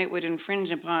that, and it would infringe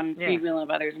upon free will of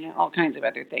others and all kinds of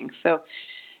other things. So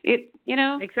it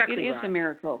is a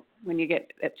miracle when you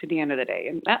get to the end of the day,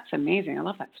 and that's amazing. I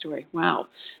love that story. Wow.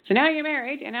 So now you're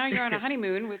married, and now you're on a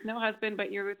honeymoon with no husband, but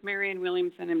you're with Marianne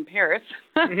Williamson in Paris.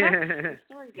 The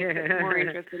story gets more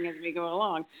interesting as we go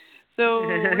along. So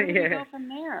where do we go from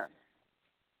there?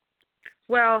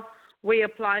 Well, we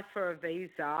applied for a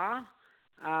visa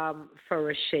for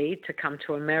Rashid to come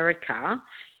to America,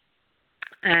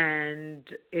 and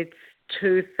it's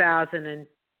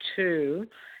 2002,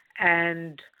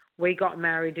 and we got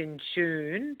married in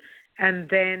June, and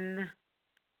then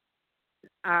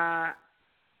on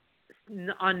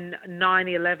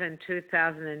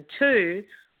 9/11/2002,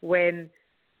 when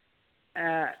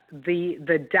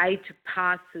the date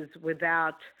passes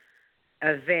without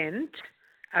event,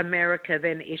 America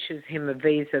then issues him a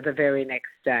visa the very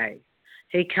next day.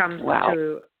 He comes Wow.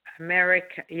 to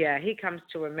America. Yeah, he comes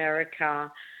to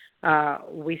America.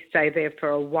 We stay there for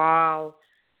a while.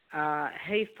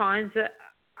 He finds it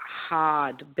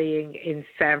hard being in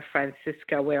San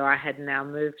Francisco, where I had now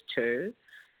moved to,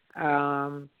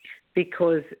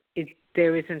 because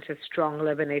there isn't a strong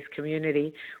Lebanese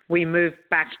community. We moved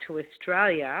back to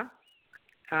Australia,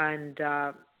 and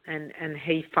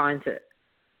he finds it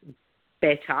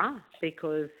better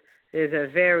because there's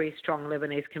a very strong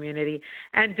Lebanese community,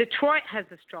 and Detroit has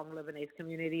a strong Lebanese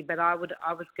community. But I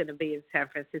was going to be in San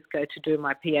Francisco to do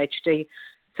my PhD,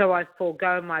 so I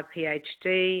forego my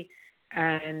PhD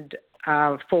and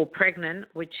fall pregnant,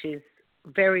 which is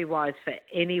very wise for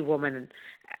any woman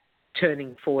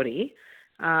turning 40.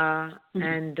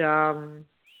 And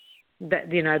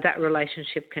that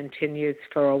relationship continues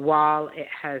for a while. It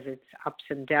has its ups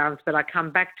and downs, but I come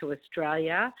back to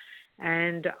Australia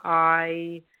and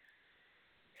I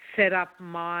set up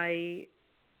my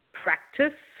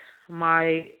practice,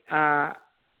 my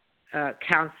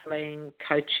counselling,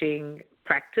 coaching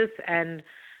practice, and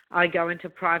I go into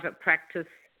private practice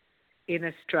in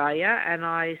Australia and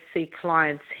I see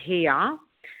clients here,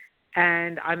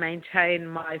 and I maintain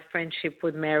my friendship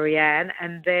with Marianne.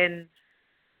 And then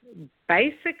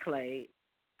basically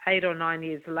 8 or 9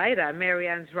 years later,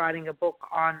 Marianne's writing a book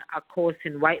on a course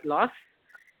in weight loss,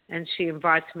 and she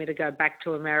invites me to go back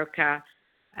to America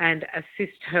and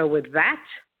assist her with that.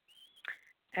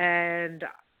 And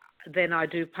then I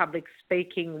do public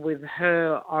speaking with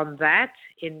her on that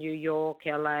in New York,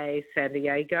 LA, San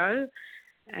Diego.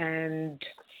 And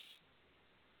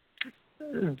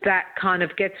that kind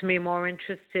of gets me more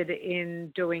interested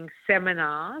in doing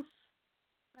seminars.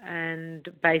 And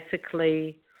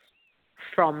basically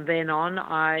from then on,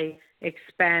 I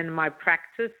expand my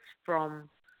practice from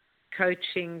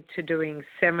coaching to doing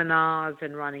seminars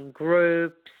and running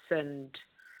groups, and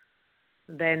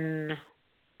then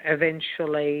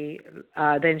eventually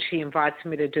then she invites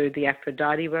me to do the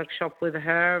Aphrodite workshop with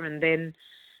her. And then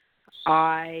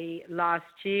last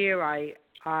year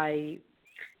I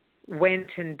went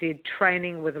and did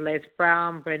training with Les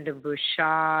Brown, Brendan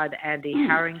Bouchard, Andy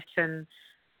Harrington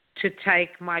to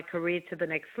take my career to the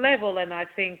next level. And I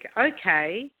think,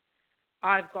 okay,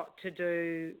 I've got to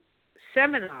do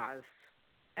seminars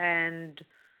and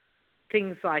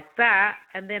things like that.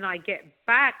 And then I get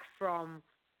back from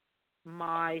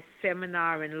my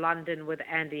seminar in London with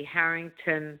Andy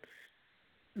Harrington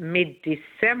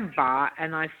mid-December,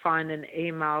 and I find an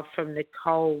email from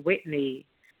Nicole Whitney,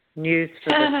 News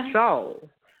for the Soul,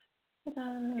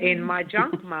 in my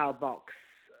junk mailbox.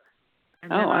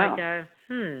 And then I go,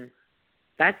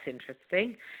 that's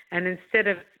interesting. And instead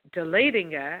of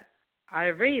deleting it, I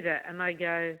read it and I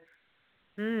go,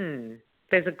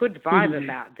 there's a good vibe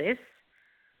about this.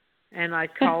 And I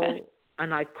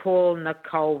call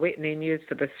Nicole Whitney, News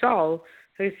for the Soul,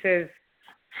 who says,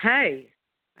 hey,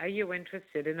 are you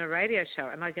interested in a radio show?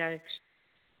 And I go,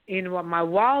 in my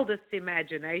wildest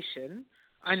imagination,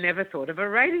 I never thought of a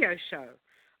radio show.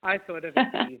 I thought of a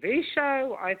TV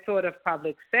show. I thought of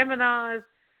public seminars.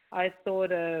 I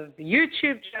thought of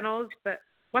YouTube channels. But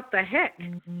what the heck?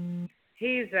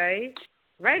 Here's a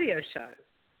radio show.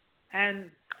 And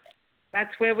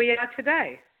that's where we are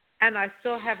today. And I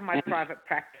still have my private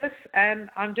practice, and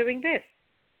I'm doing this.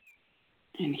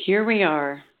 And here we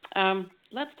are.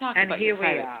 Let's talk about here your we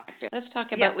private are. practice. Let's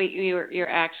talk about what you're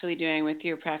actually doing with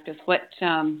your practice. What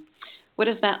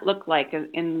does that look like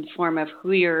in the form of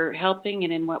who you're helping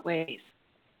and in what ways?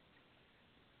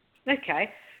 Okay.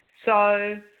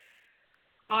 So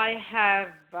I have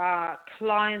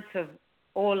clients of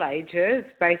all ages,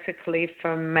 basically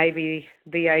from maybe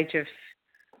the age of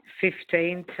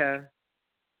 15 to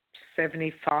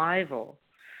 75 or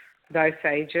those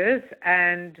ages.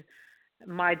 And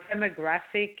my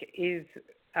demographic is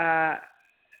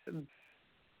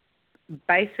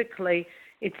basically,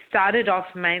 it started off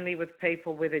mainly with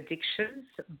people with addictions,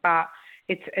 but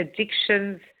it's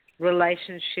addictions,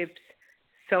 relationships,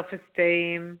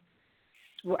 self-esteem,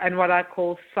 and what I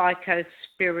call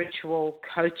psycho-spiritual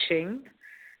coaching.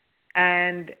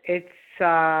 And it's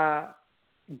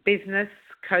business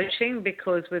coaching,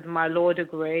 because with my law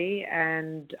degree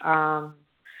and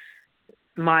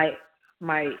my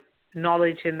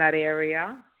knowledge in that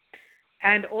area,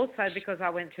 and also because I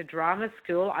went to drama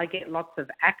school, I get lots of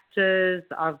actors.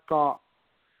 I've got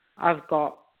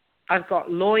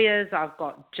lawyers, I've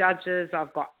got judges,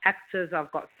 I've got actors,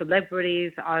 I've got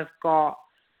celebrities, I've got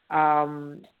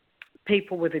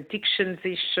people with addictions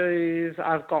issues,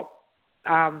 I've got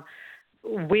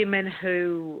women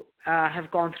who have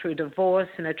gone through divorce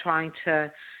and are trying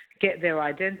to get their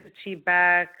identity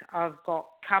back. I've got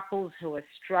couples who are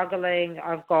struggling.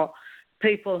 I've got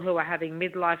people who are having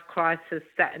midlife crisis,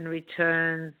 Saturn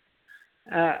returns,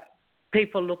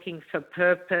 people looking for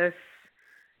purpose.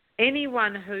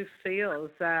 Anyone who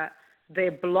feels that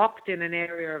they're blocked in an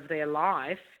area of their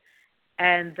life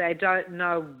and they don't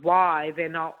know why they're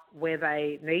not where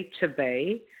they need to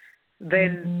be,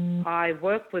 then I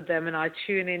work with them and I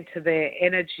tune into their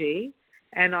energy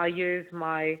and I use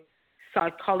my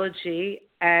psychology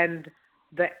and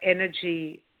the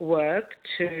energy work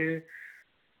to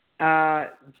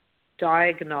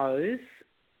diagnose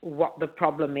what the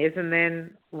problem is, and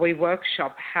then we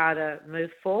workshop how to move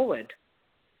forward.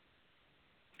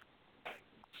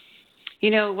 You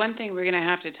know, one thing we're going to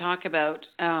have to talk about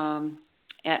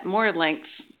at more length,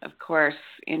 of course,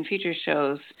 in future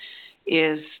shows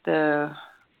is the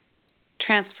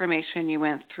transformation you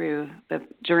went through, the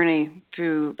journey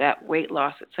through that weight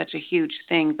loss. It's such a huge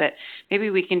thing, but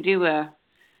maybe we can do a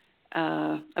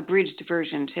abridged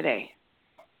version today.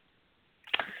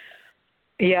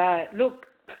 Yeah, look,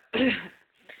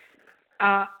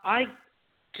 I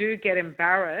do get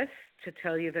embarrassed, to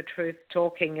tell you the truth,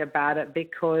 talking about it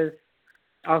because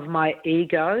of my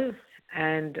ego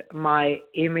and my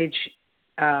image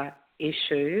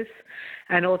issues.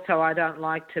 And also I don't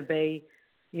like to be,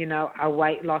 you know, a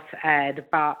weight loss ad,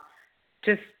 but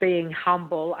just being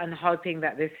humble and hoping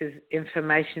that this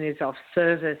information is of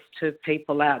service to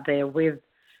people out there with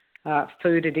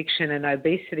food addiction and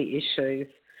obesity issues.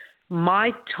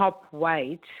 My top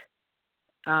weight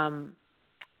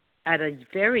at a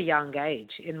very young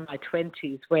age, in my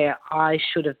 20s, where I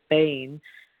should have been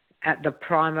at the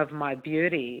prime of my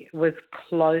beauty, was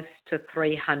close to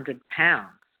 300 pounds.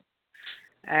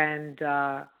 And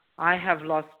I have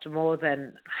lost more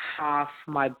than half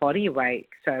my body weight.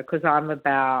 So, because I'm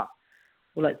about,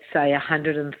 let's say,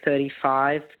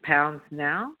 135 pounds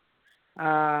now.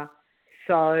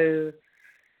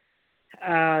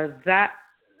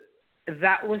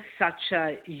 That was such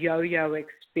a yo-yo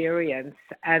experience,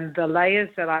 and the layers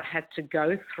that I had to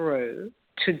go through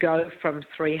to go from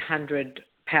 300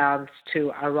 pounds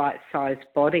to a right-sized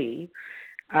body.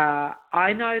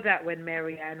 I know that when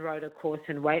Marianne wrote A Course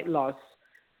in Weight Loss,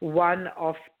 one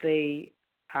of the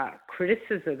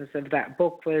criticisms of that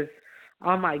book was,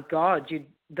 oh my God,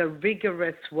 the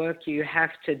rigorous work you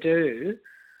have to do,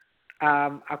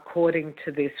 according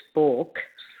to this book,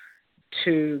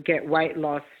 to get weight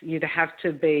loss, you'd have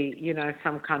to be, you know,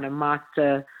 some kind of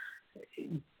master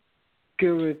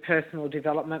guru, personal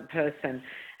development person.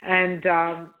 And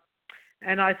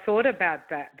I thought about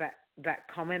that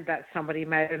comment that somebody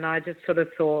made, and I just sort of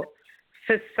thought,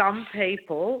 for some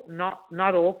people, not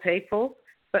all people,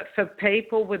 but for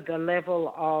people with the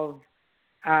level of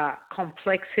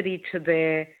complexity to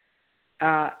their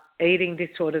eating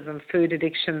disorders and food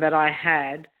addiction that I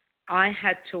had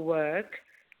to work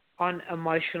on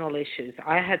emotional issues.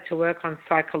 I had to work on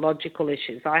psychological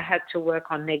issues. I had to work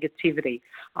on negativity.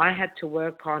 I had to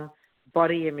work on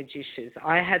body image issues.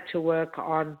 I had to work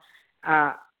on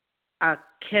a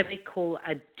chemical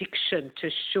addiction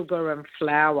to sugar and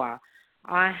flour.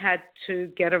 I had to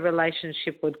get a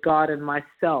relationship with God and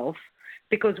myself,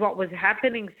 because what was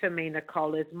happening for me,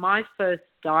 Nicole, is my first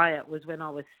diet was when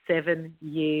I was 7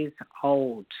 years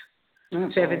old.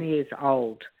 Mm-hmm. 7 years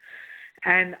old.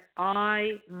 And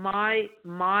my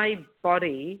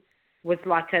body was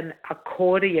like an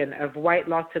accordion of weight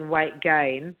loss and weight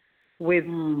gain, with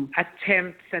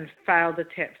attempts and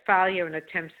failure and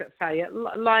attempts at failure,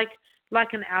 like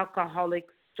an alcoholic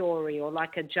story or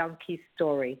like a junkie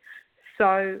story.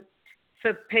 So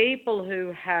for people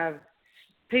who have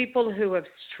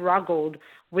struggled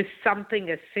with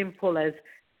something as simple as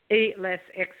eat less,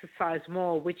 exercise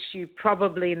more, which you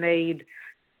probably need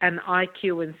an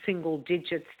IQ in single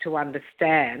digits to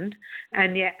understand,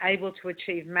 and yet able to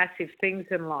achieve massive things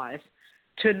in life,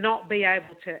 to not be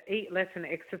able to eat less and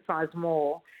exercise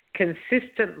more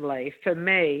consistently, for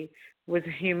me, was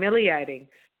humiliating.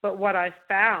 But what I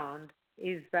found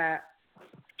is that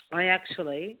I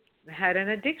actually had an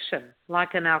addiction,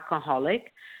 like an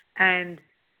alcoholic, and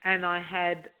I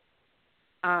had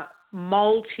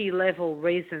multi-level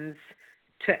reasons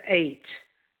to eat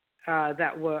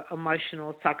that were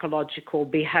emotional, psychological,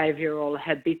 behavioral,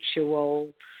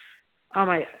 habitual.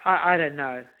 I don't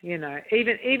know, you know.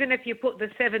 Even if you put the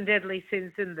 7 deadly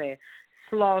sins in there,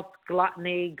 sloth,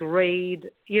 gluttony, greed,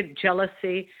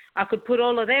 jealousy, I could put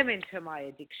all of them into my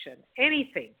addiction,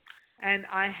 anything. And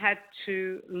I had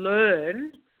to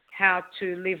learn how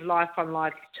to live life on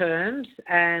life terms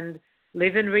and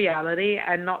live in reality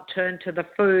and not turn to the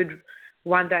food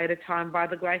one day at a time by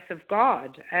the grace of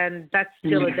God. And that's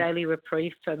still a daily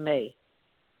reprieve for me.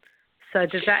 So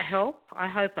does that help? I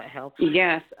hope it helps.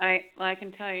 Yes, I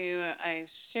can tell you, I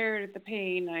shared the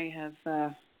pain.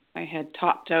 I had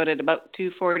topped out at about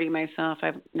 240 myself.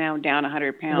 I'm now down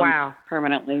 100 pounds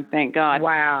permanently, thank God.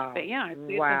 Wow. But yeah, it's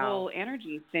the whole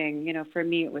energy thing. You know, for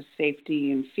me it was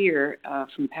safety and fear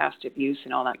from past abuse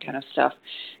and all that kind of stuff.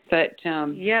 But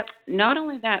not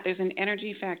only that, there's an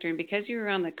energy factor. And because you're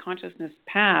on the consciousness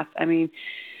path, I mean,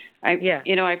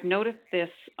 I've noticed this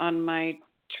on my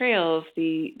trails.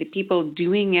 The people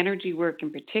doing energy work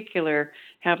in particular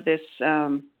have this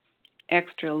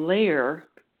extra layer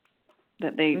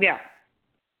that they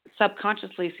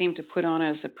subconsciously seem to put on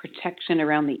as a protection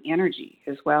around the energy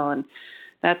as well. And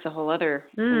that's a whole other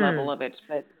level of it.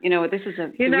 But, this is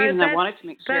the reason I wanted to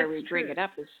make sure we bring it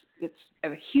up is it's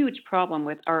a huge problem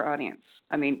with our audience.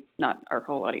 I mean, not our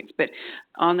whole audience, but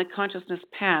on the consciousness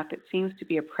path, it seems to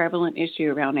be a prevalent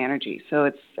issue around energy. So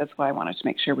that's why I wanted to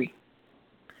make sure we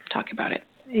talk about it.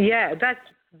 Yeah,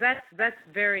 that's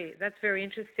very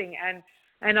interesting.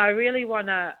 And I really want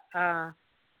to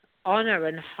honor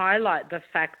and highlight the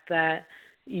fact that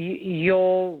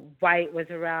your weight was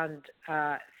around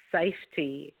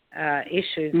safety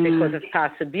issues because of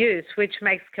past abuse, which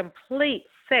makes complete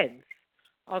sense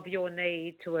of your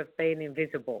need to have been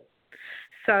invisible.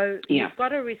 So you've got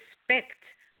to respect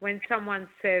when someone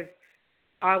says,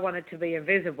 I wanted to be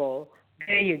invisible.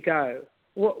 There you go.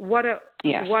 What a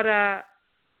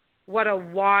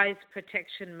wise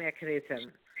protection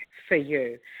mechanism for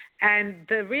you. And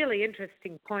the really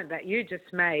interesting point that you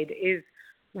just made is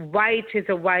weight is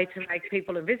a way to make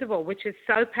people invisible, which is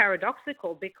so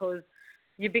paradoxical because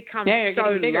you become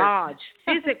so large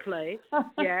physically.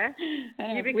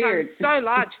 You become so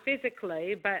large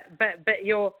physically, but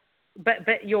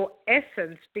your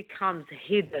essence becomes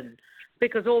hidden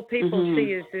because all people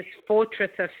see is this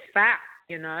fortress of fat,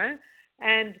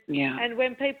 And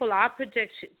when people are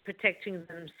protecting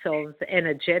themselves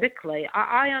energetically,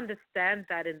 I understand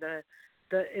that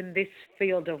in this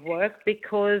field of work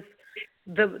because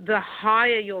the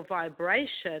higher your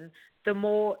vibration, the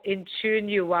more in tune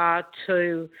you are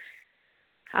to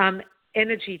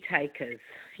energy takers,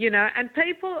 And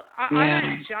people, I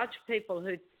don't judge people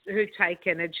who take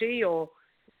energy or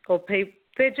people.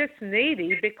 They're just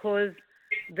needy because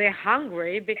they're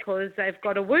hungry because they've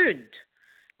got a wound.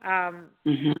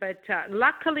 But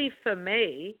luckily for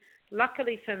me,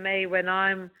 when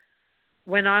I'm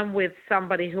with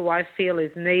somebody who I feel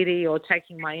is needy or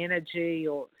taking my energy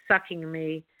or sucking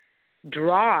me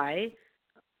dry,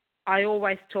 I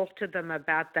always talk to them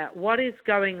about that. What is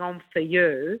going on for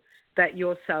you that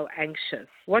you're so anxious?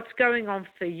 What's going on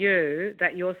for you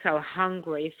that you're so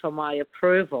hungry for my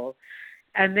approval?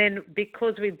 And then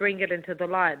because we bring it into the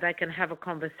light, they can have a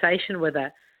conversation with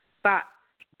it. But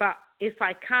if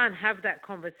I can't have that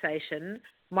conversation,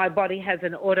 my body has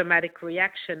an automatic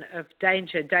reaction of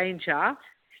danger, danger,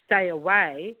 stay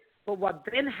away. But what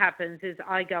then happens is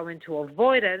I go into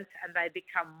avoidance and they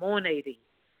become more needy.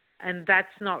 And that's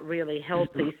not really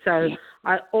healthy. So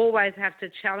I always have to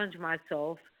challenge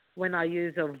myself when I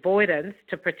use avoidance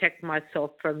to protect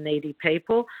myself from needy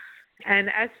people. And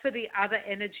as for the other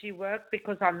energy work,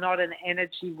 because I'm not an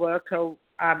energy worker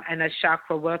and a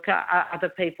chakra worker, other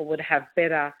people would have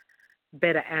better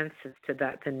answers to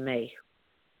that than me.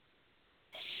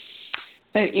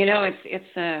 But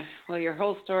your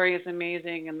whole story is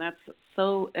amazing, and that's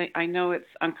so. I know it's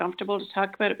uncomfortable to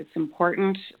talk about it. It's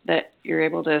important that you're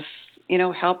able to,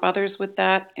 help others with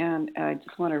that, and I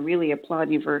just want to really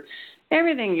applaud you for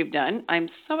everything you've done. I'm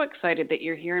so excited that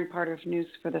you're here and part of News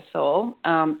for the Soul.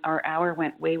 Our hour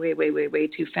went way, way, way, way, way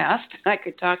too fast. I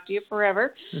could talk to you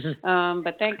forever.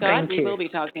 But thank God we will be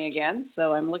talking again.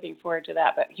 So I'm looking forward to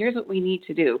that. But here's what we need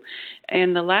to do.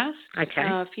 In the last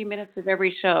few minutes of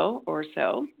every show or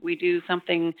so, we do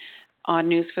something on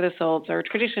News for the Soul. It's our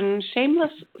tradition,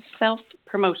 shameless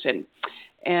self-promotion.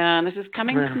 And this is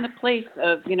coming from the place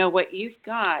of, what you've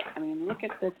got. I mean, look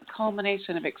at the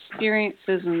culmination of experiences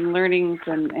and learnings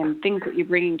and things that you're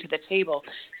bringing to the table.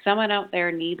 Someone out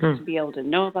there needs to be able to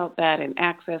know about that and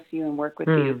access you and work with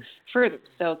you further.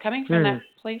 So coming from that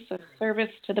place of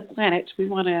service to the planet, we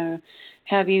want to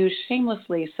have you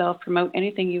shamelessly self-promote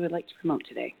anything you would like to promote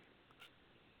today.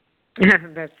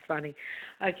 That's funny.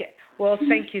 Okay. Well,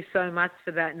 thank you so much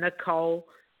for that, Nicole.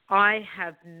 I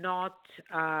have not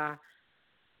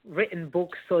written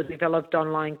books or developed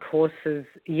online courses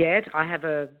yet. I have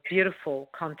a beautiful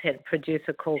content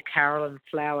producer called Carolyn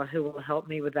Flower who will help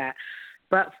me with that.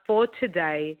 But for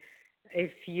today,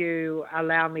 if you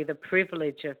allow me the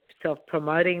privilege of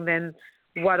self-promoting, then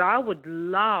what I would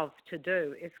love to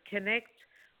do is connect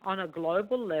on a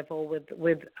global level with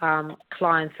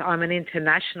clients. I'm an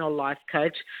international life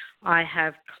coach. I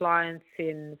have clients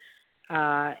in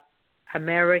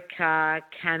America,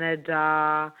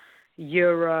 Canada,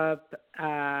 Europe,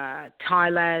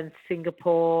 Thailand,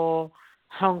 Singapore,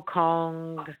 Hong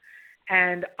Kong,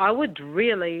 and I would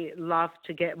really love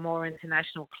to get more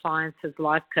international clients as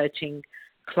life coaching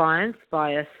clients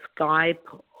via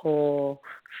Skype or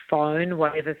phone,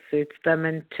 whatever suits them.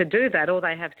 And to do that, all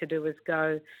they have to do is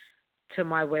go to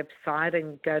my website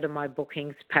and go to my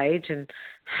bookings page and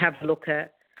have a look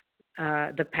at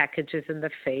the packages and the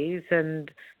fees,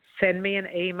 and send me an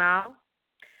email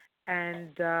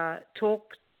and tell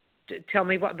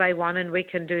me what they want, and we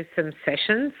can do some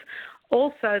sessions.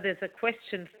 Also, there's a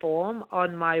question form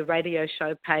on my radio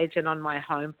show page and on my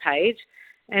home page.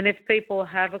 And if people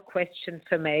have a question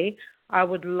for me, I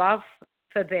would love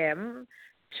for them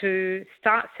to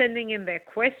start sending in their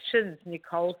questions,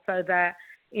 Nicole, so that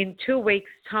in 2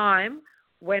 weeks' time,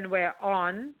 when we're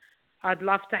on, I'd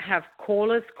love to have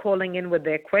callers calling in with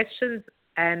their questions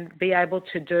and be able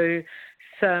to do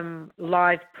some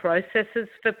live processes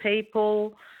for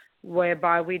people,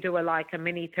 whereby we do a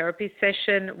mini therapy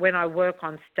session. When I work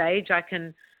on stage, I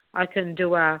can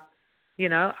do a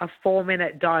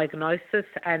 4-minute diagnosis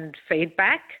and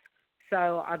feedback.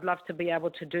 So I'd love to be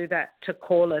able to do that to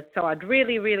callers. So I'd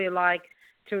really, really like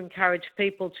to encourage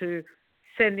people to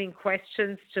send in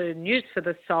questions to News for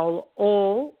the Soul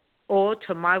or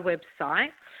to my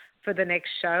website for the next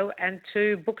show, and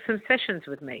to book some sessions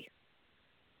with me.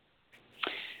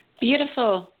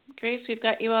 Beautiful. Grace, we've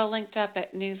got you all linked up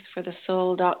at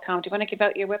newsforthesoul.com. Do you want to give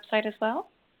out your website as well?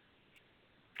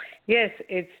 Yes,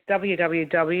 it's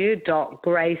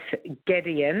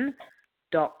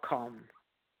www.gracegedeon.com.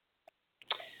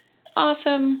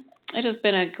 Awesome. It has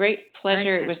been a great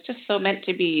pleasure. It was just so meant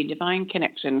to be. Divine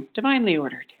connection, divinely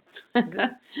ordered. Thank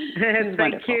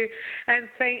wonderful. you. And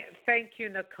thank you,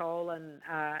 Nicole, and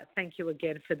thank you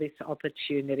again for this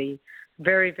opportunity.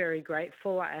 Very, very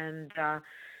grateful, and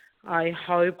I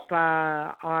hope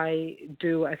I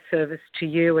do a service to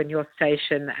you and your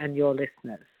station and your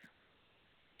listeners.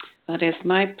 Well, it is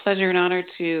my pleasure and honor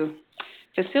to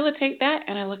facilitate that,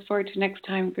 and I look forward to next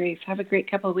time, Grace. Have a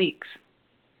great couple of weeks.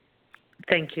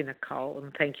 Thank you, Nicole,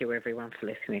 and thank you, everyone, for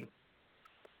listening.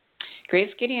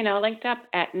 Grace Gideon, all linked up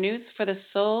at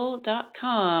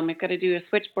newsforthesoul.com. We've got to do a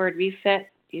switchboard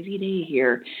reset. Busy day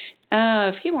here.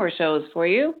 A few more shows for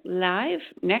you. Live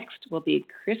next will be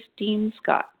Christine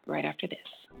Scott right after this.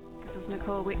 This is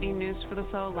Nicole Whitney, News for the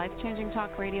Soul, life-changing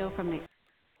talk radio from the